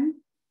be fun.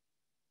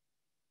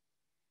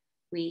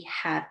 We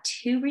have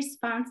 2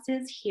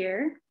 responses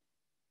here.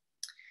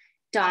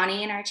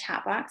 Donnie in our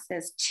chat box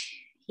says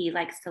he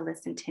likes to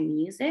listen to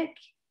music.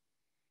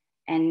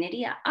 And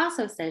Nydia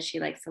also says she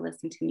likes to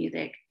listen to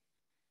music.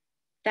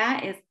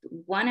 That is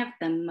one of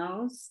the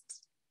most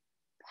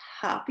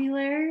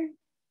popular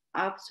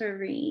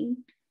observing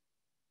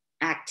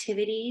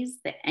activities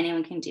that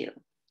anyone can do.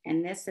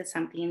 And this is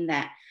something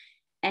that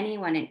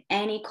anyone in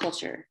any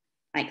culture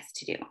likes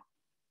to do.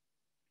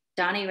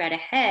 Donnie read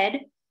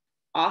ahead.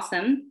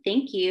 Awesome.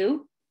 Thank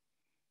you.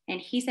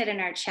 And he said in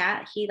our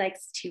chat, he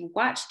likes to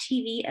watch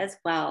TV as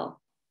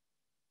well.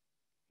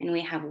 And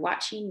we have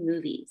watching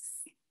movies.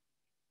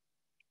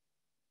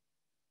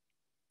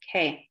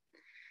 Okay.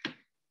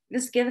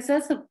 This gives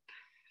us a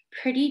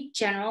pretty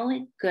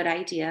general good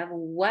idea of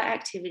what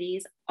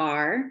activities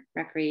are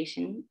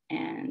recreation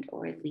and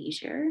or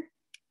leisure.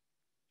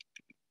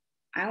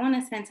 I want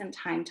to spend some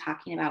time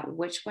talking about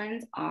which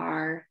ones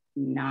are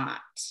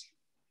not.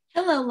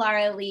 Hello,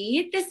 Lara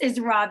Leigh. This is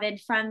Robin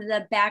from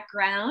the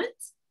background.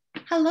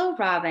 Hello,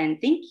 Robin.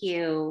 Thank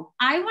you.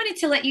 I wanted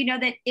to let you know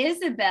that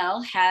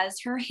Isabel has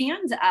her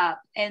hand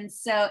up. And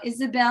so,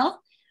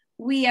 Isabel,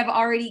 we have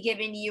already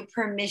given you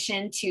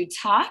permission to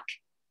talk.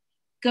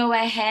 Go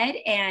ahead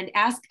and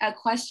ask a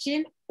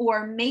question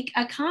or make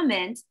a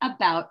comment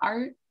about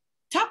our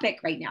topic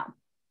right now.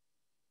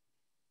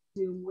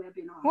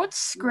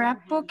 What's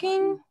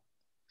scrapbooking?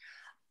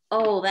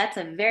 Oh, that's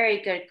a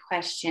very good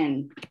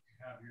question.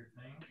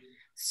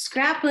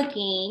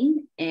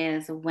 Scrapbooking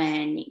is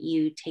when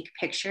you take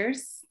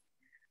pictures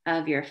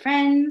of your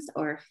friends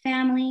or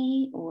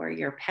family or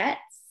your pets,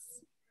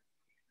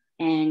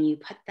 and you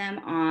put them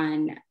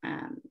on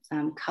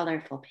some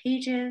colorful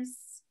pages.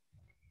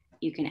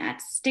 You can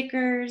add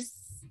stickers,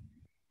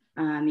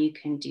 you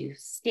can do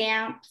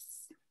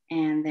stamps,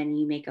 and then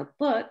you make a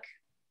book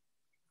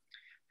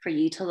for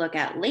you to look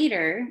at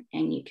later,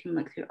 and you can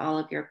look through all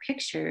of your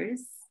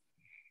pictures.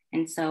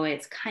 And so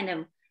it's kind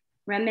of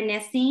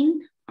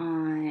reminiscing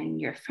on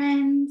your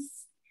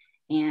friends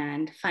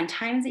and fun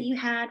times that you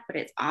had, but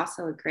it's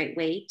also a great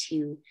way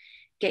to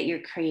get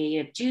your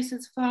creative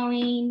juices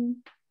flowing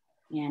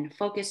and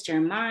focus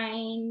your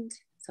mind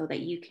so that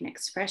you can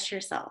express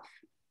yourself.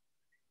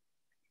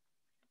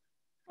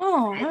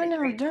 Oh, I've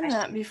never done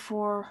that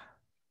before.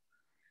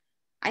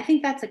 I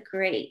think that's a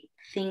great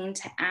thing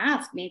to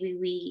ask.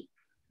 Maybe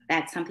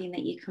that's something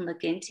that you can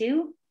look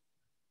into.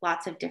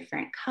 Lots of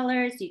different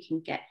colors. You can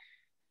get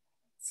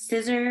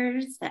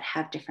scissors that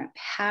have different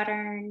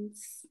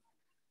patterns.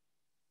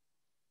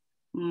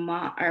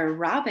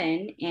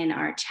 Robin in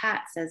our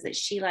chat says that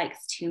she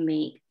likes to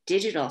make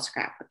digital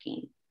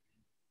scrapbooking.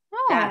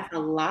 Oh. That's a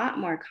lot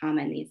more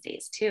common these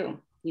days too.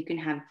 You can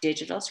have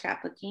digital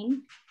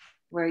scrapbooking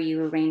where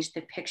you arrange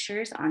the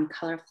pictures on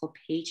colorful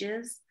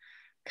pages,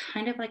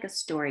 kind of like a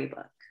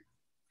storybook.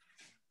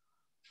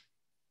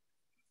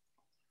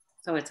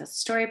 So it's a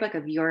storybook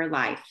of your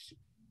life.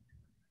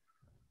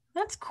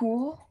 That's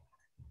cool.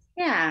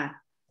 Yeah,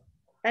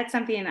 that's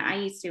something that I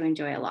used to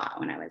enjoy a lot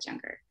when I was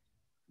younger.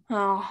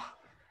 Oh.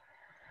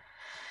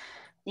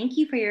 Thank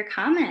you for your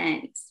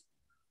comment.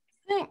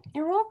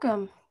 You're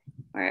welcome.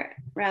 Or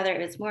rather,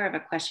 it was more of a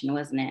question,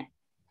 wasn't it?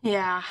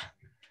 Yeah.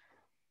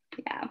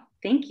 Yeah,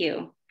 thank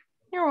you.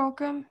 You're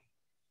welcome.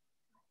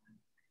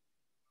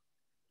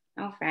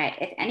 All right,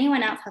 if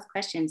anyone else has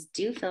questions,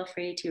 do feel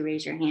free to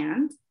raise your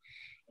hand,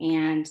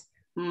 and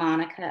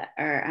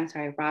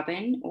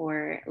Robin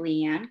or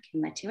Leanne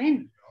can let you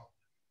in.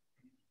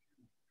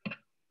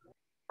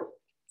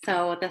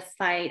 So the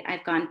slide,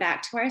 I've gone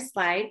back to our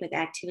slide with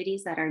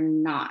activities that are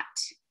not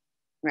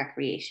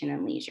recreation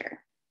and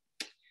leisure.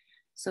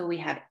 So we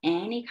have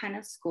any kind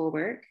of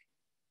schoolwork,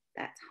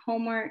 that's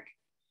homework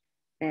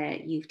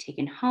that you've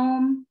taken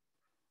home,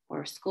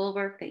 or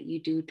schoolwork that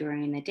you do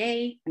during the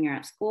day when you're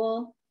at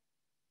school.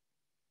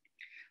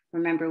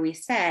 Remember, we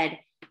said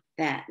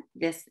that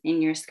this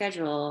in your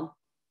schedule,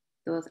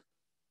 those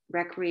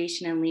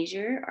recreation and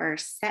leisure are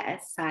set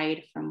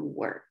aside from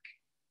work.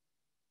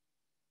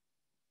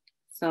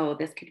 So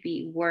this could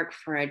be work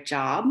for a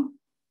job.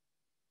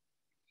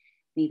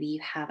 Maybe you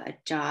have a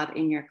job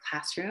in your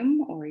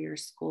classroom or your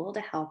school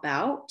to help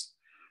out,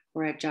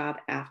 or a job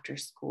after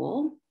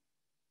school.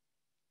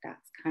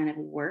 That's kind of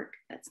work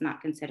that's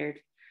not considered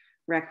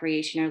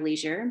recreation or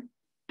leisure.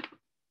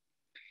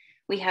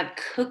 We have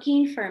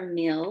cooking for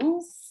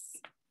meals.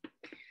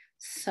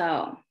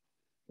 So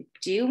I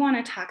do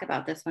want to talk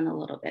about this one a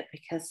little bit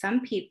because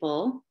some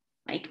people,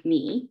 like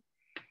me,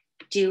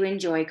 do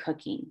enjoy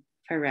cooking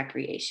for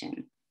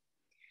recreation.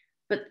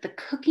 But the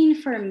cooking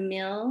for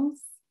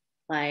meals,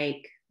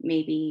 like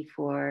maybe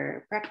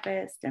for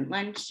breakfast and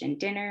lunch and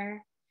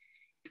dinner,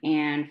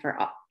 and for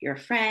your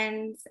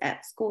friends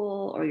at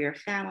school or your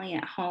family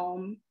at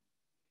home,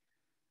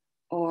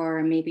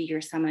 or maybe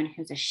you're someone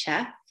who's a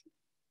chef,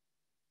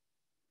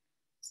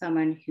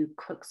 someone who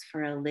cooks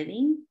for a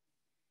living,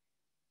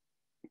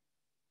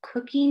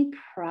 cooking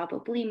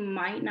probably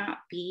might not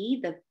be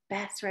the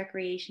best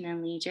recreation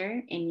and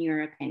leisure in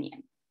your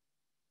opinion,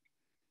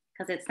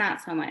 because it's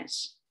not so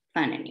much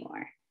fun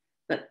anymore.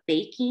 But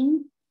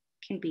baking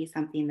can be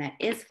something that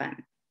is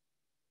fun.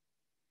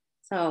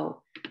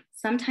 So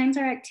Sometimes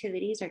our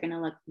activities are going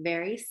to look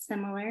very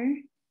similar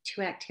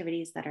to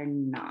activities that are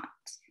not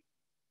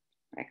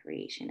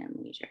recreation and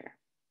leisure.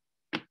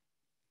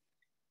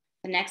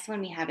 The next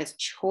one we have is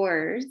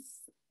chores.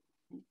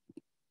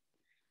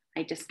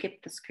 I just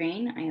skipped the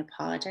screen. I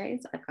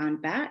apologize. I've gone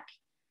back.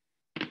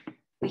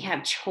 We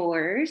have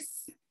chores.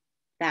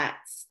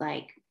 That's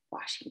like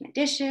washing the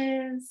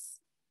dishes,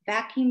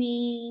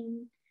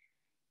 vacuuming.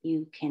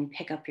 You can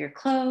pick up your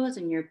clothes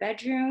in your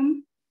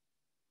bedroom.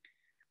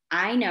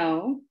 I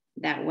know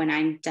that when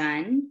I'm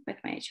done with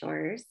my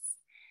chores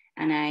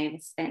and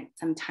I've spent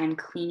some time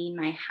cleaning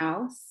my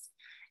house,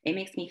 it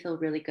makes me feel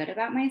really good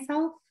about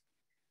myself,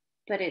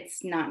 but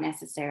it's not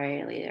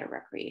necessarily a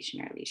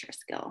recreation or leisure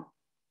skill.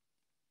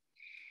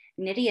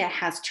 Nydia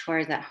has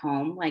chores at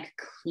home, like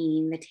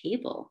cleaning the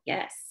table.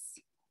 Yes.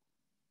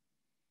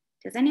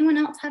 Does anyone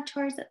else have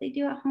chores that they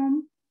do at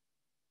home?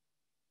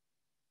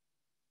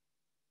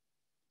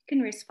 You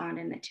can respond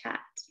in the chat.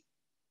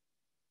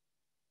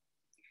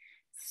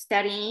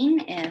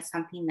 Studying is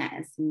something that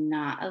is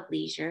not a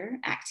leisure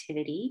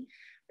activity,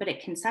 but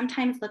it can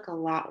sometimes look a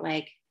lot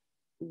like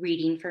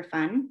reading for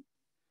fun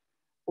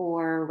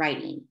or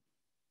writing.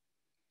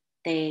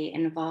 They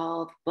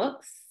involve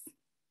books,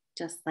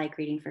 just like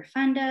reading for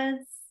fun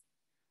does,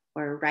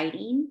 or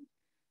writing.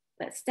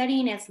 But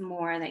studying is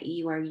more that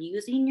you are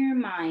using your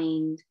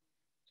mind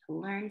to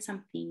learn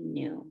something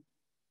new,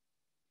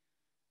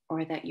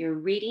 or that you're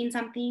reading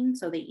something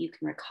so that you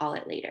can recall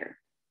it later.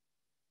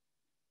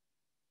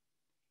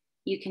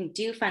 You can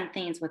do fun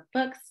things with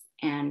books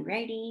and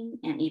writing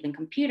and even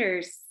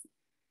computers,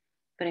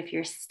 but if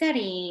you're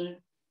studying,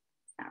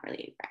 it's not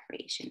really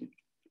recreation.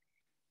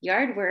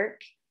 Yard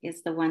work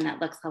is the one that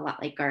looks a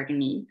lot like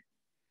gardening,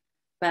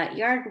 but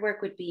yard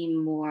work would be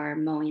more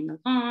mowing the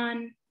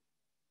lawn,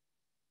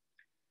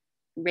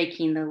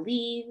 raking the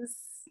leaves,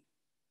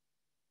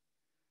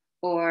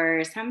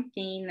 or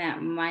something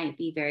that might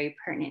be very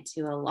pertinent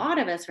to a lot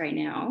of us right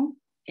now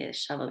is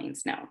shoveling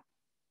snow.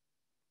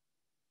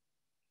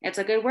 It's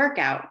a good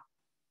workout,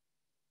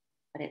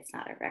 but it's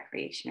not a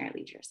recreation or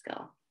leisure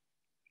skill.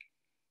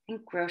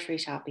 And grocery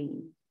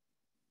shopping.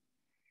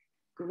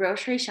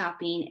 Grocery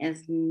shopping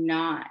is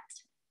not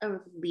a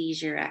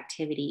leisure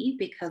activity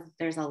because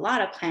there's a lot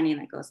of planning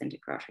that goes into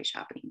grocery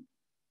shopping.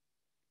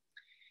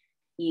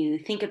 You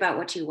think about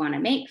what you want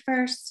to make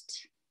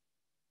first,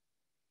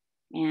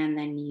 and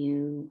then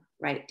you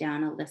write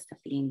down a list of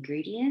the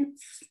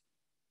ingredients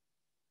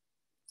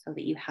so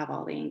that you have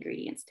all the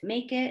ingredients to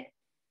make it.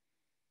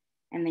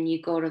 And then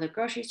you go to the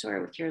grocery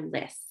store with your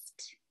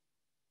list.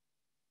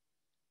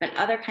 But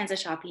other kinds of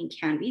shopping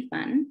can be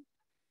fun,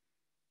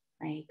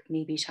 like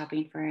maybe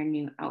shopping for a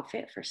new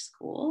outfit for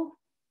school,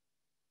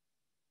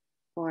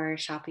 or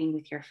shopping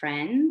with your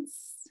friends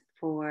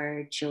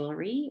for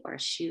jewelry or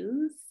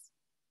shoes.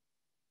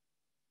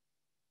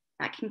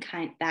 That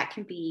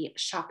can be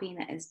shopping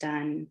that is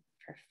done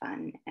for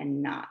fun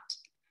and not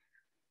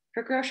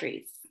for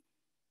groceries.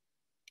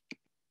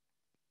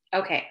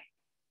 Okay,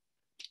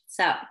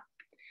 so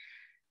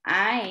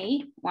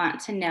I want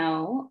to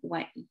know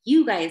what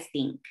you guys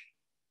think.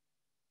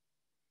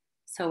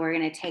 So we're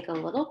going to take a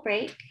little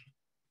break.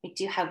 We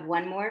do have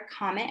one more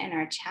comment in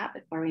our chat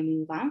before we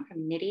move on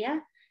from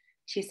Nydia.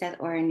 She says,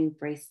 or a new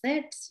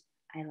bracelet.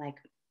 I like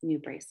new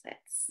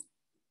bracelets.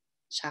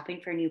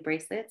 Shopping for new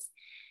bracelets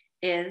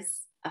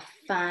is a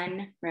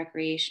fun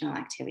recreational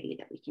activity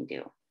that we can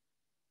do.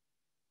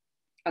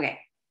 Okay.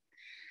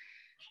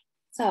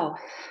 So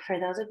for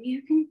those of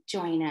you who can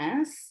join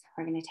us,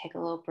 we're going to take a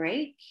little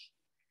break.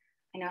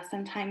 I know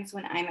sometimes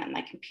when I'm at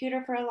my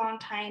computer for a long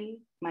time,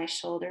 my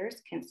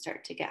shoulders can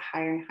start to get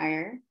higher and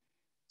higher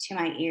to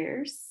my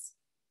ears.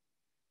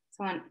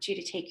 So I want you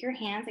to take your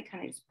hands and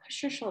kind of just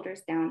push your shoulders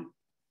down.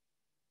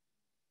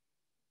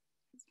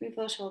 Let's move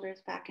those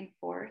shoulders back and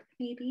forth,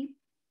 maybe.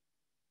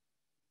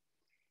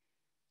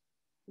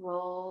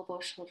 Roll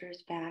those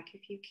shoulders back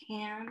if you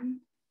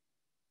can.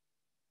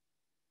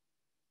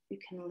 You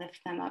can lift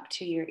them up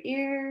to your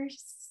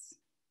ears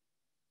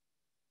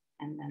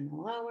and then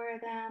lower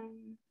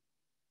them.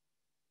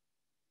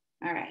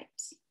 All right.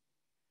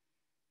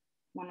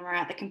 When we're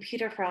at the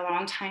computer for a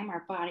long time,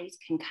 our bodies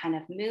can kind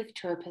of move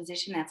to a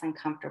position that's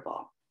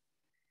uncomfortable.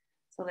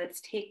 So let's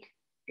take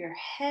your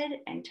head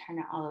and turn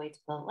it all the way to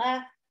the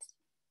left.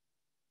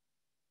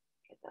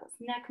 Get those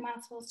neck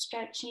muscles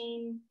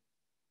stretching.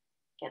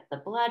 Get the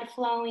blood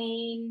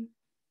flowing.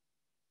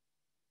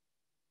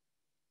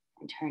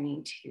 And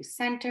turning to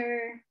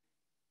center.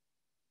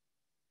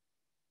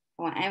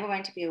 I want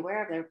everyone to be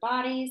aware of their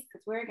bodies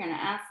because we're going to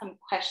ask some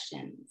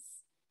questions.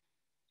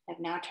 I've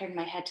now turned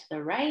my head to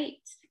the right.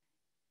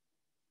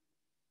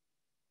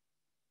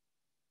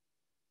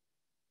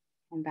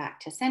 And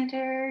back to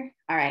center.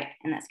 All right,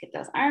 and let's get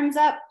those arms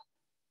up.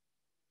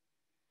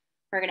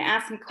 We're going to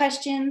ask some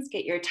questions.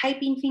 Get your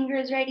typing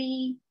fingers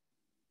ready.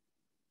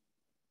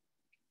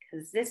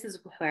 Because this is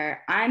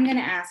where I'm going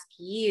to ask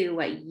you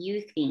what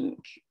you think.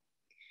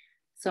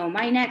 So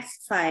my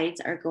next slides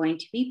are going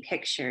to be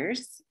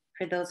pictures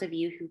for those of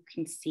you who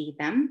can see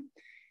them.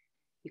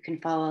 You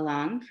can follow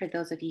along. For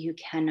those of you who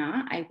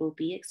cannot, I will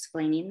be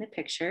explaining the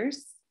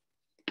pictures.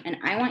 And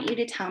I want you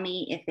to tell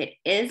me if it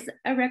is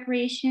a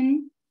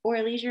recreation or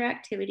a leisure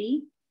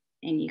activity.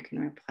 And you can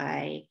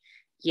reply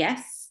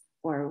yes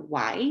or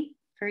Y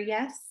for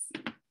yes,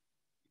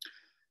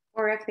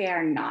 or if they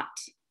are not.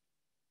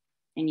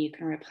 And you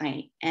can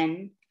reply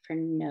N for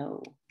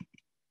no.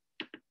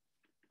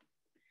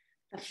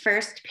 The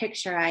first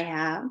picture I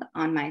have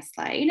on my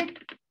slide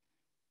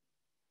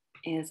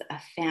is a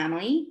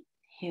family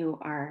who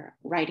are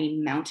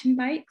riding mountain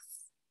bikes.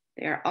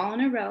 They're all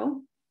in a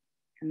row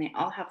and they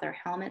all have their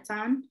helmets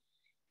on.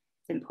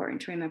 It's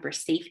important to remember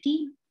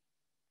safety.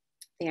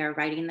 They are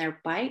riding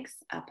their bikes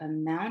up a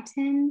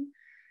mountain.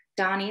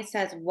 Donnie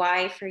says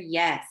Y for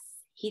yes.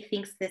 He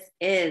thinks this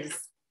is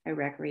a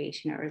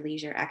recreation or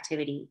leisure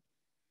activity.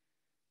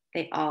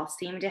 They all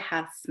seem to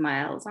have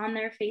smiles on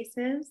their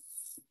faces.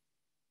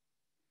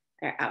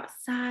 They're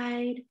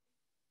outside.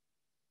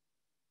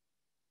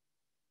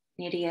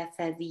 Nydia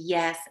says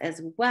yes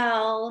as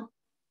well.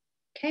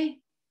 Okay.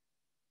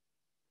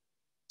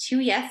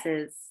 2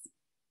 yeses.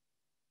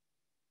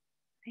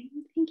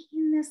 I'm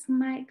thinking this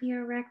might be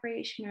a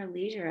recreation or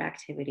leisure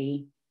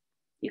activity.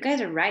 You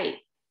guys are right.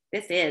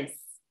 This is,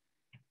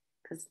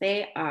 because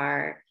they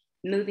are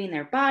moving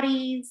their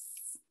bodies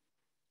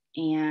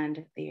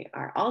and they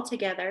are all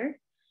together,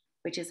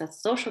 which is a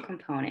social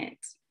component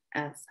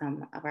of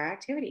some of our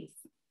activities.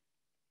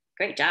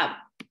 Great job.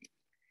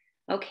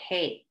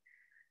 Okay.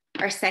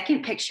 Our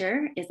second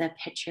picture is a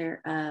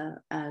picture of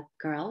a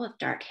girl with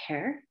dark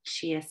hair.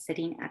 She is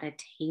sitting at a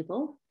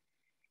table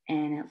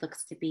and it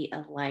looks to be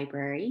a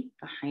library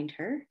behind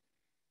her.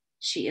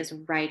 She is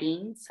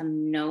writing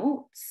some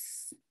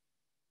notes.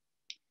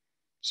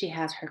 She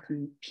has her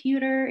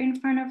computer in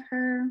front of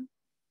her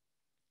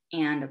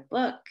and a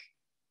book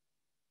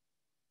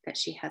that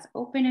she has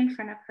open in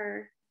front of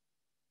her.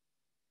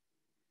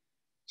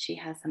 She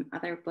has some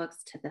other books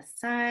to the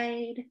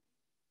side.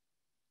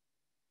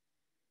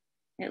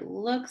 It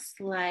looks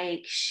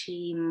like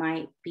she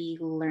might be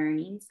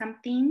learning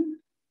something.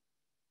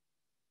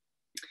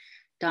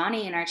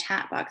 Donnie in our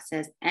chat box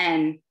says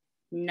N,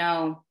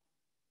 no.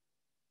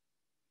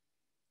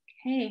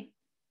 Okay,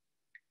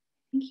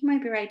 I think you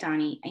might be right,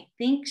 Donnie. I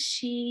think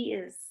she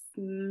is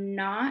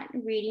not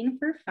reading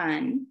for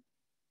fun.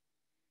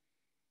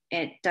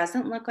 It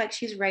doesn't look like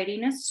she's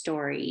writing a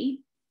story.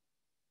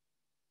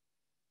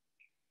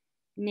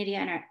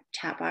 Nydia in our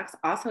chat box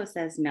also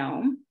says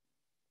no.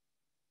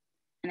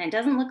 And it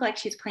doesn't look like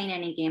she's playing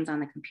any games on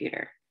the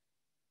computer.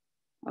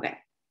 Okay,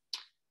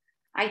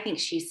 I think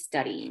she's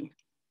studying.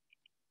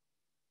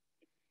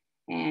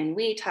 And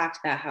we talked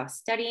about how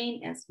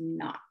studying is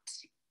not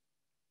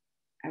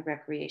a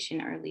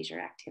recreation or leisure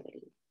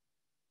activity.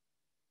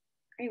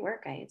 Great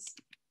work, guys.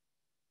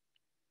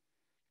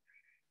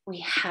 We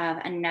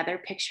have another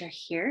picture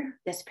here.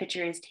 This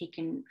picture is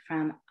taken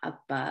from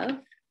above.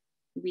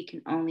 We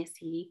can only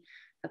see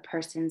the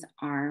person's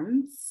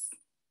arms,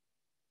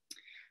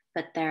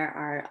 but there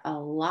are a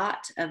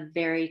lot of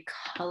very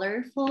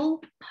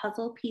colorful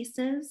puzzle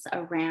pieces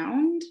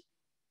around.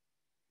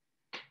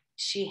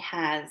 She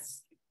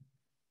has,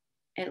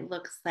 it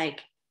looks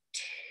like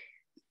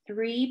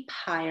 3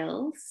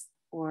 piles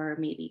or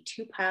maybe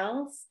 2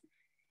 piles,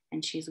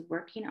 and she's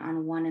working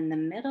on one in the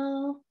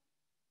middle.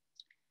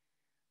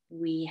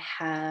 We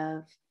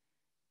have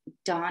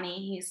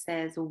Donnie who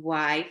says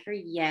Y for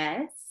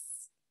yes.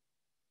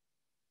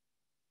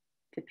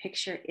 The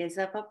picture is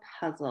of a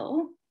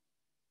puzzle.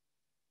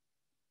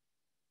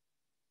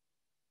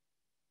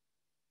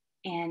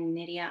 And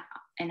Nydia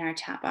in our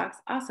chat box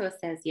also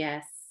says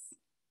yes.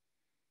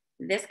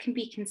 This can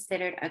be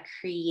considered a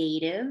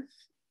creative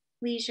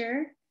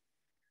leisure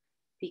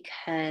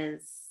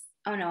because,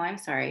 oh no, I'm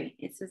sorry.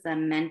 This is a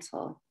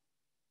mental.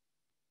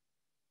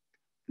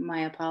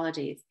 My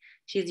apologies.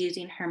 She's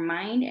using her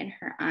mind and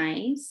her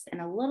eyes and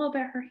a little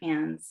bit her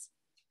hands.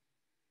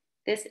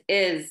 This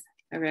is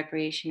a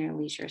recreation or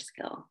leisure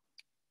skill,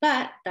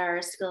 but there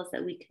are skills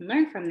that we can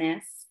learn from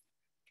this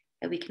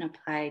that we can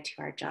apply to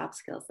our job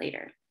skills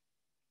later.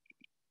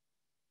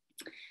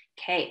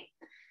 Okay,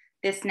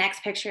 this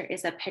next picture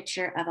is a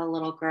picture of a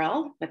little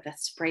girl with a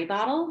spray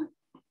bottle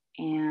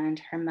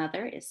and her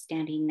mother is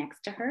standing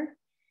next to her.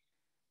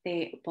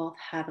 They both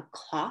have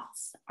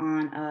cloths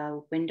on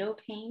a window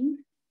pane.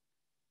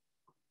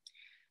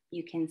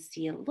 You can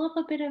see a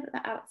little bit of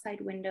the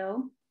outside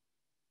window,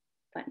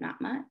 but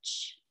not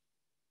much.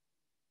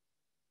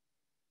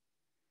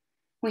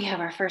 We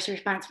have our first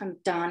response from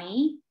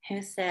Donnie,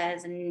 who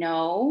says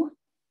no.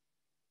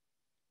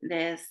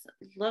 This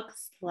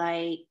looks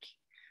like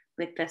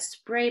with the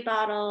spray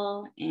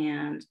bottle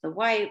and the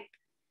wipe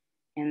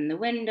and the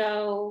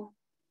window,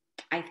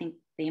 I think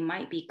they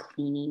might be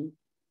cleaning.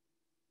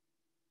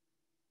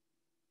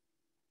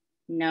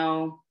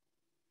 No,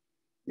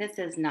 this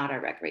is not a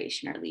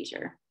recreation or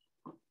leisure.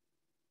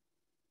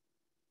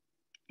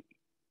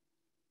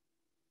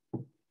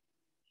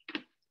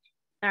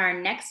 Our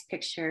next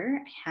picture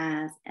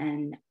has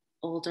an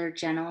older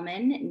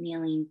gentleman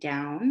kneeling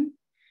down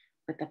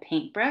with a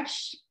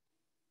paintbrush.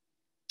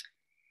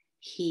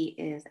 He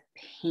is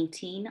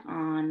painting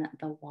on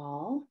the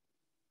wall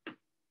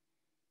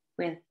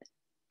with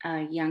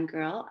a young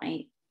girl.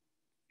 I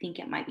think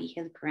it might be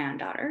his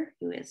granddaughter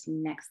who is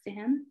next to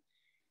him.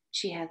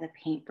 She has a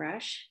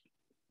paintbrush.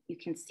 You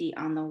can see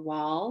on the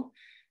wall,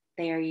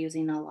 they are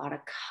using a lot of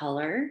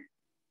color.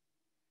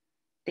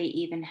 They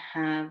even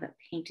have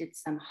painted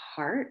some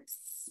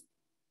hearts.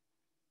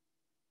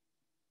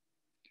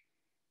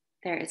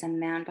 There is a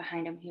man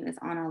behind him who is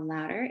on a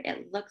ladder.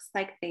 It looks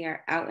like they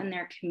are out in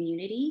their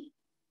community,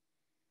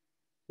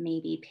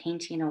 maybe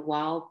painting a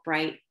wall,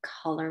 bright,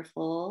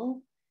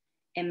 colorful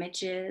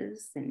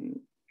images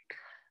and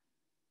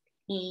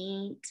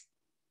paint.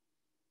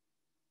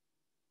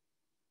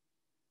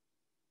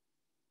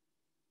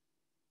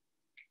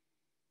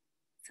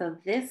 So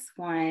this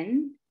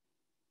one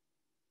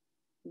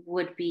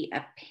would be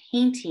a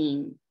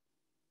painting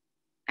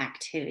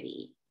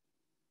activity.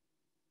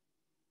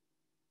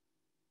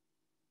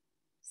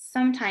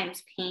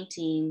 Sometimes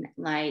painting,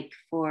 like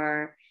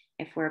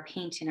if we're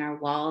painting our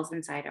walls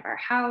inside of our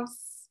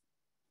house,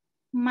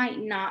 might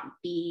not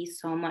be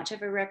so much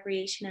of a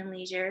recreation and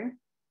leisure,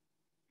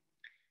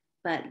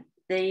 but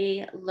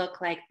they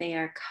look like they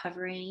are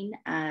covering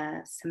a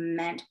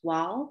cement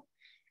wall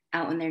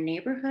out in their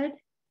neighborhood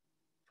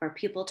for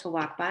people to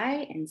walk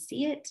by and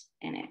see it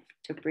and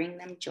to bring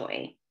them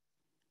joy.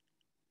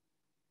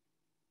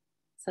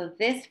 So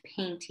this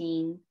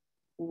painting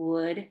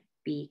would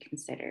be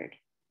considered.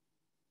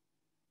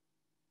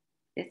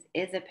 This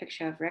is a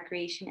picture of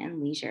recreation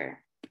and leisure.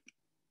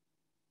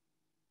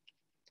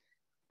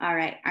 All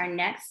right, our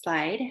next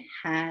slide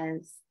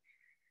has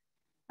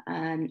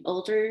an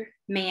older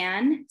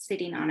man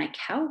sitting on a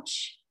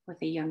couch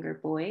with a younger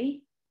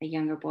boy. The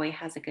younger boy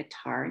has a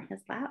guitar in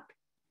his lap,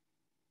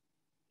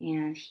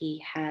 and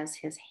he has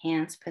his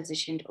hands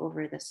positioned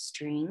over the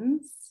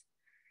strings.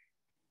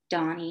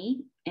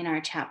 Donnie in our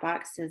chat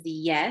box says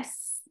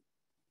yes.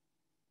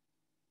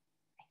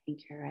 I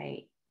think you're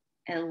right.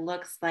 It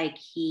looks like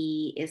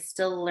he is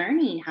still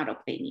learning how to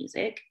play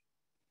music,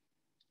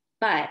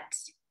 but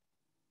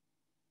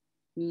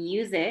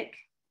music,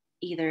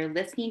 either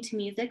listening to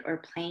music or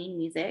playing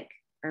music,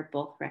 are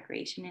both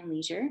recreation and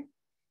leisure.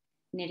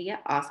 Nydia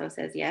also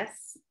says yes.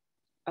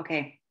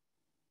 Okay.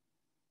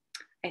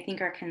 I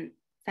think our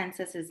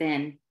consensus is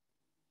in.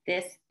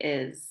 This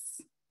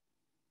is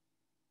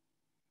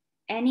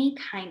any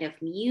kind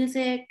of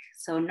music.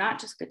 So not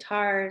just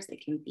guitars,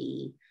 it can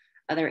be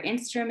other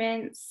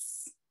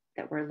instruments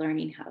that we're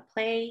learning how to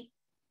play.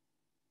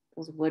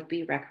 Those would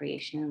be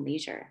recreation and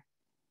leisure.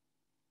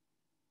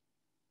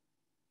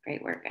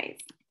 Great work, guys.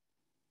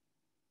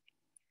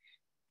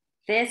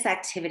 This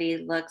activity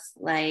looks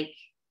like,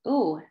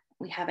 oh,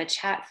 we have a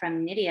chat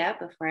from Nydia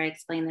before I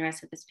explain the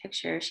rest of this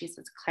picture. She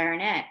says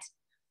clarinet.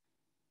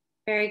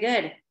 Very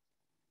good.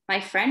 My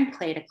friend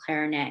played a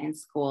clarinet in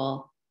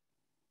school.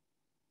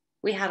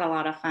 We had a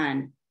lot of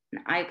fun,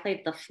 and I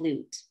played the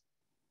flute.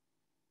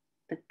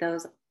 But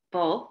those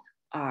both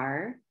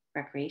are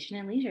recreation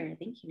and leisure.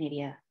 Thank you,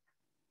 Nydia.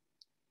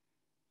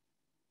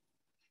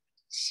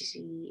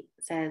 She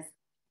says,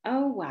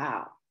 oh,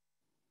 wow.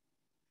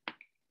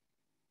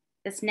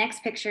 This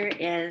next picture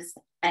is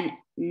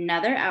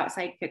another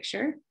outside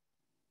picture.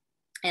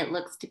 It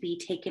looks to be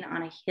taken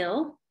on a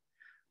hill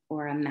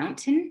or a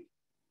mountain.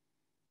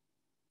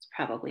 It's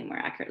probably more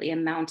accurately a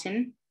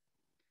mountain.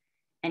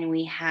 And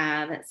we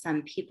have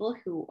some people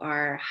who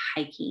are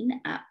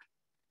hiking up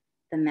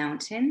the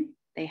mountain.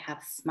 They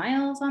have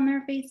smiles on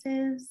their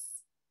faces.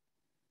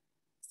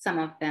 Some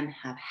of them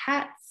have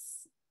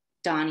hats.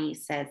 Donnie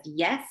says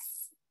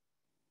yes.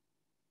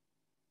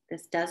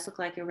 This does look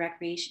like a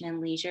recreation and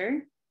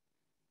leisure.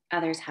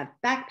 Others have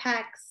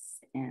backpacks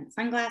and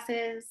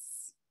sunglasses.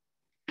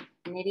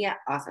 Nydia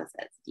also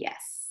says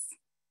yes.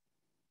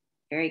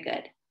 Very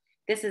good.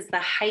 This is the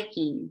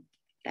hiking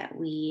that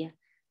we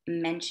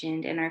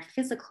mentioned in our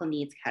physical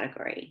needs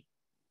category.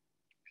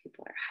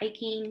 People are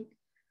hiking,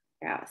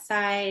 they're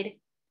outside.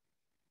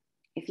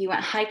 If you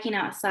went hiking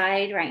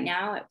outside right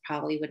now, it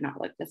probably would not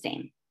look the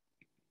same.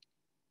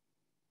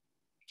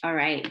 All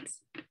right,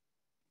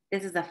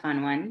 this is a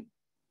fun one.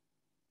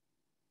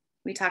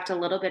 We talked a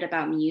little bit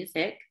about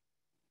music.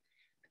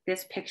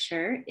 This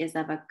picture is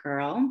of a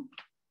girl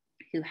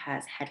who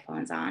has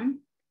headphones on,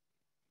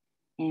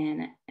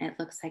 and it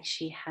looks like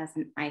she has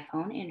an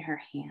iPhone in her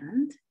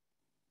hand.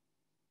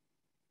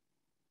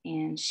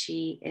 And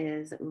she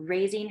is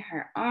raising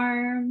her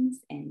arms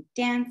and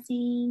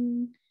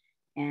dancing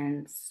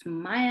and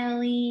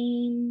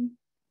smiling.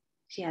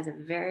 She has a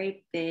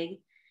very big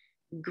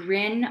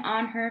grin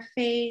on her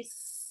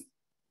face.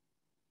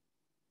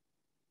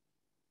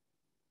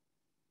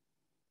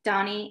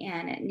 Donnie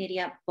and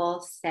Nydia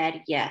both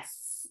said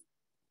yes.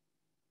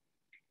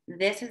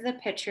 This is a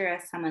picture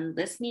of someone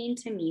listening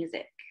to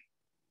music.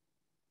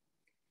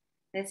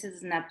 This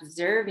is an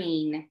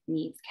observing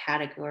needs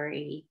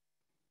category,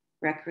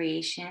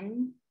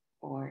 recreation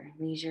or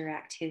leisure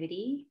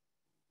activity.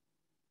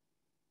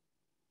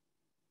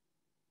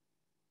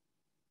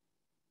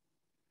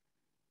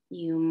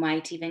 You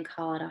might even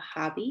call it a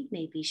hobby.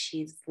 Maybe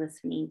she's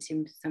listening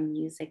to some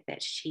music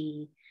that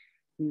she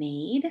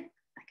made.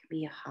 That could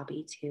be a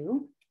hobby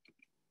too.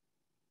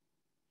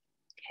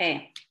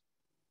 Okay.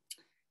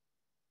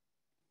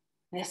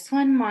 This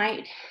one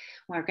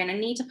we're gonna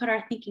need to put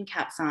our thinking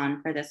caps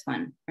on for this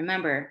one.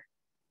 Remember,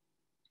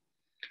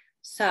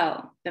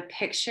 so the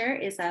picture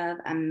is of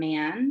a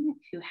man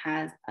who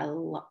has a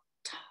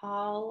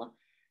tall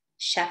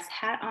chef's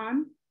hat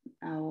on,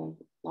 a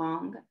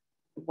long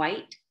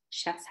white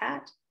chef's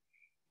hat.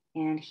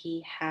 And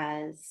he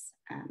has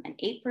an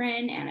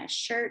apron and a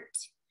shirt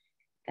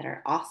that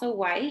are also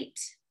white.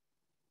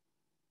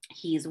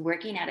 He's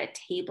working at a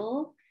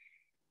table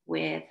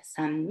with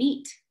some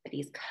meat that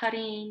he's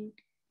cutting,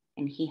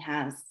 and he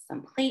has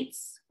some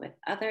plates with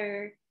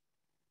other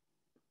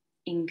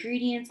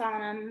ingredients on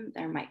them.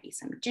 There might be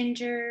some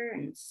ginger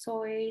and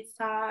soy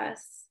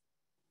sauce.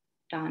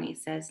 Donnie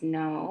says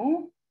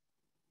no.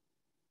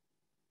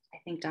 I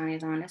think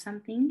Donnie's onto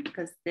something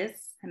because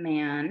this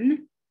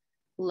man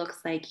looks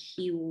like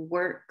he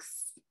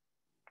works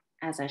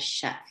as a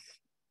chef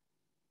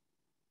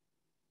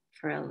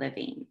for a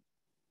living.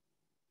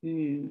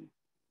 I'm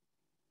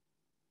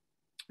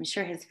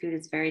sure his food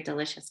is very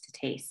delicious to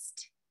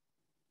taste.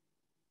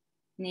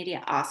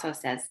 Nadia also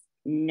says,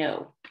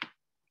 no,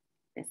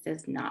 this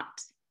is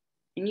not.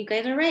 And you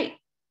guys are right.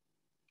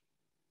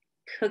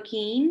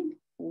 Cooking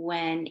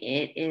when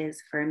it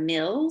is for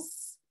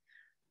meals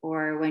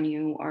or when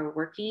you are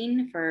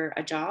working for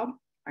a job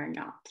are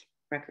not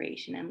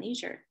recreation and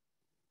leisure.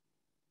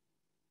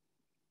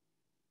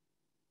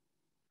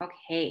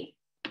 Okay,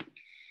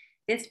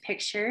 this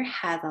picture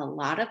has a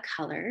lot of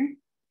color,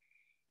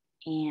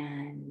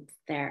 and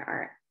there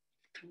are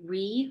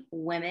 3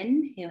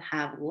 women who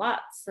have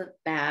lots of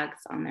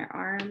bags on their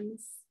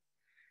arms,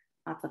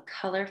 lots of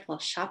colorful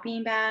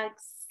shopping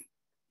bags.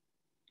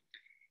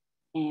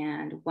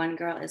 And one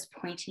girl is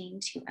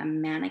pointing to a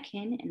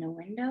mannequin in a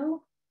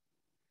window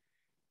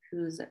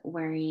who's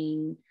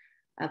wearing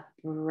a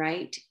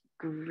bright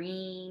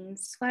green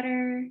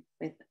sweater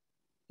with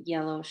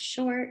yellow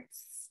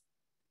shorts.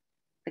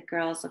 The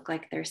girls look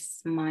like they're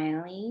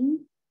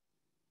smiling.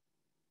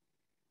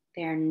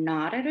 They're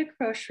not at a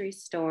grocery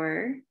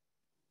store,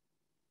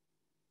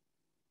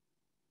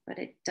 but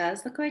it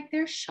does look like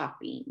they're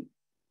shopping.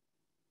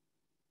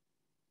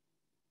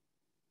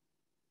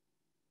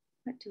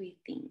 What do we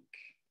think?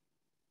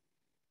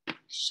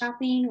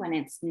 Shopping when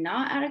it's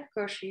not at a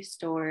grocery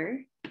store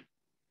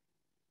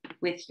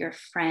with your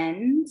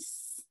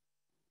friends.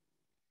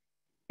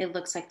 It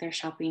looks like they're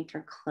shopping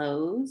for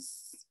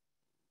clothes.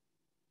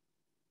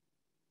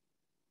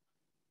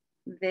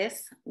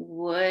 This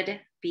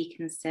would be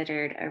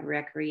considered a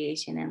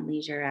recreation and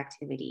leisure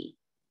activity.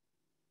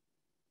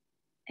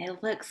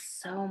 It looks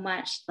so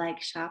much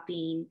like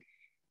shopping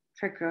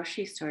for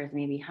grocery stores,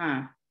 maybe,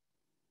 huh?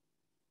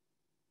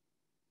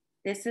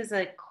 This is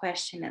a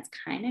question that's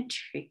kind of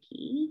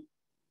tricky.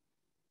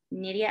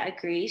 Nydia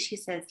agrees. She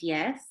says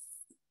yes,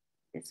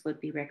 this would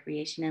be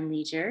recreation and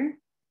leisure.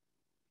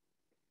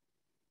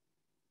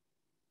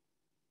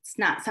 It's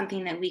not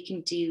something that we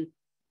can do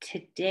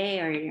today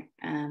or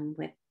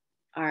with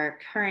our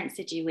current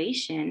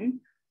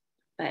situation,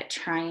 but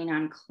trying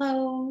on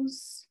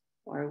clothes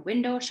or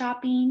window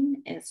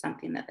shopping is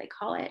something that they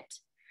call it,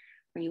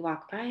 where you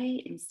walk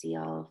by and see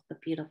all of the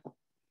beautiful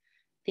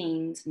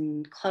things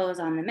and clothes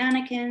on the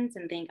mannequins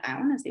and think, I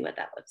want to see what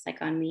that looks like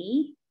on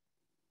me.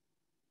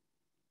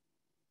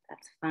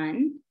 That's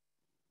fun.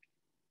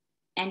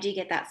 And you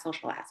get that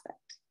social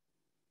aspect.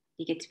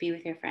 You get to be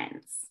with your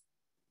friends.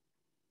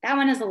 That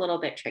one is a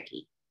little bit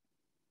tricky.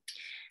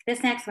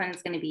 This next one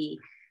is going to be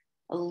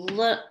a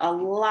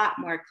lot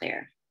more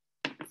clear.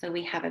 So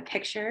we have a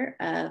picture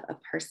of a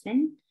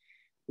person.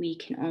 We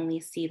can only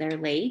see their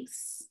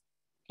legs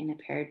in a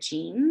pair of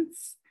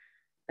jeans,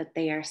 but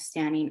they are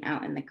standing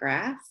out in the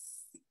grass.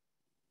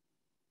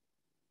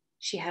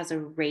 She has a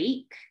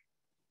rake,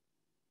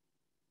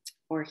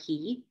 or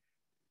he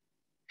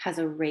has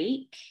a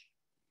rake,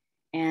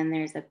 and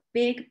there's a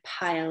big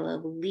pile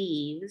of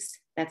leaves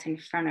that's in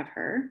front of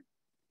her.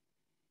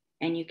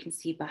 And you can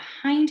see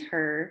behind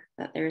her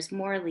that there's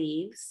more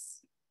leaves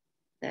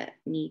that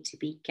need to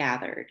be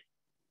gathered.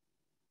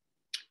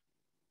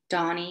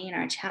 Donnie in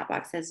our chat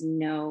box says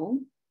no.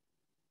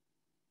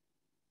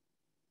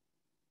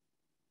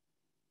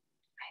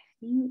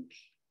 I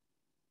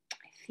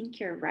think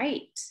you're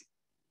right.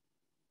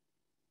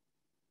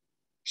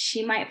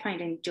 She might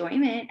find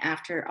enjoyment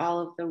after all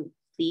of the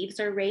leaves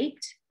are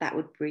raked. That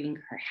would bring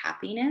her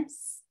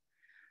happiness.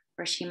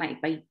 Or she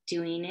might be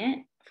doing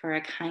it for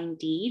a kind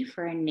deed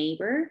for a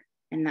neighbor,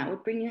 and that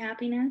would bring you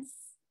happiness.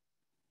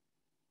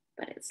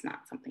 But it's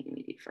not something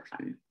we do for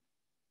fun.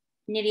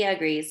 Nydia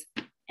agrees,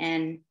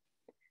 and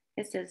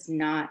this is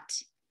not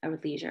a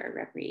leisure or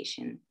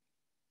recreation.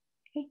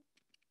 Okay.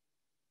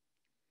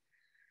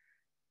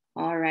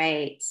 All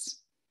right,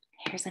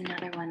 here's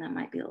another one that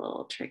might be a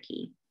little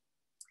tricky.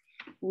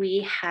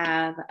 We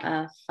have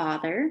a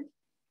father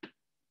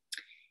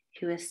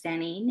who is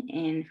standing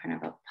in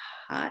front of a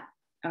pot,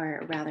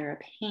 or rather a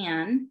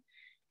pan,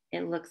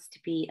 It looks to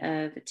be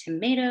of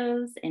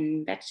tomatoes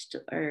and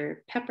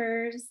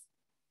peppers,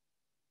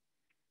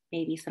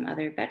 maybe some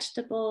other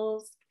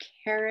vegetables,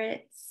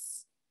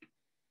 carrots.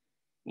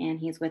 And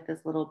he's with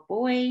this little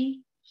boy.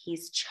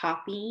 He's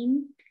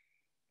chopping.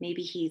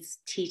 Maybe he's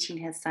teaching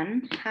his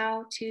son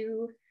how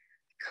to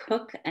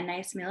cook a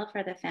nice meal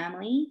for the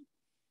family.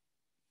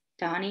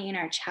 Donnie in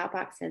our chat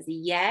box says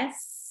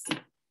yes.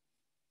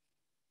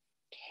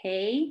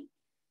 Okay.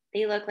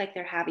 They look like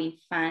they're having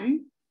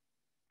fun.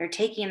 They're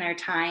taking their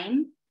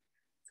time.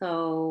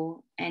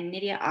 So, and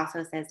Nydia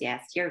also says,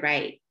 yes, you're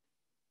right.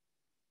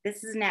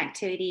 This is an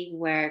activity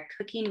where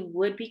cooking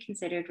would be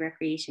considered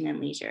recreation and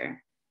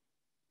leisure.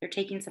 They're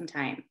taking some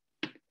time.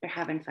 They're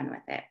having fun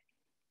with it.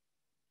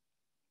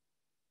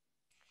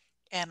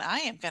 And I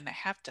am going to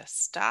have to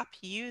stop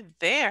you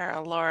there,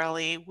 Laura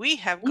Lee. We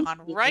have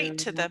gone right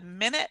to the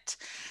minute.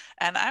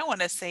 And I want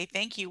to say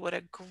thank you. What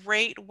a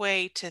great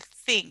way to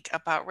think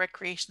about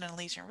recreation and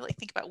leisure and really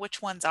think about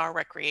which ones are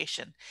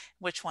recreation,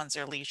 which ones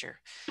are leisure.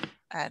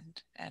 And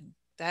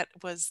that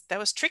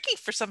was tricky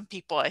for some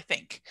people, I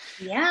think.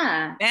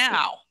 Yeah.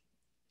 Now,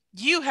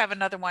 you have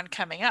another one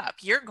coming up.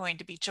 You're going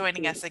to be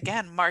joining us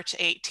again March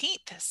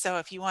 18th. So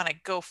if you want to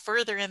go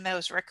further in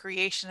those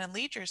recreation and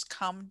leisures,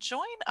 come join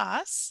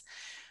us.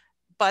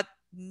 But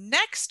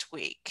next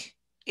week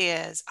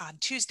is on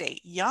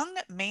Tuesday, Young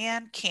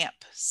Man Camp.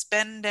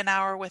 Spend an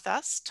hour with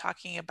us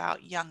talking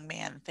about young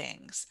man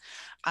things.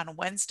 On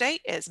Wednesday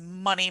is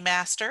Money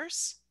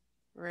Masters,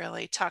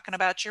 really talking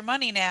about your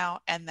money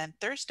now. And then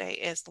Thursday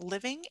is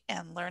Living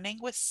and Learning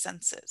with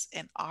Senses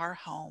in Our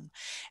Home.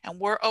 And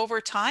we're over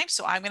time,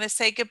 so I'm going to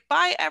say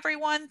goodbye,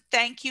 everyone.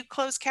 Thank you,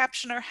 closed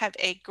captioner. Have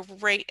a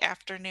great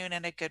afternoon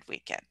and a good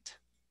weekend.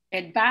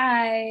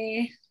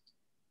 Goodbye.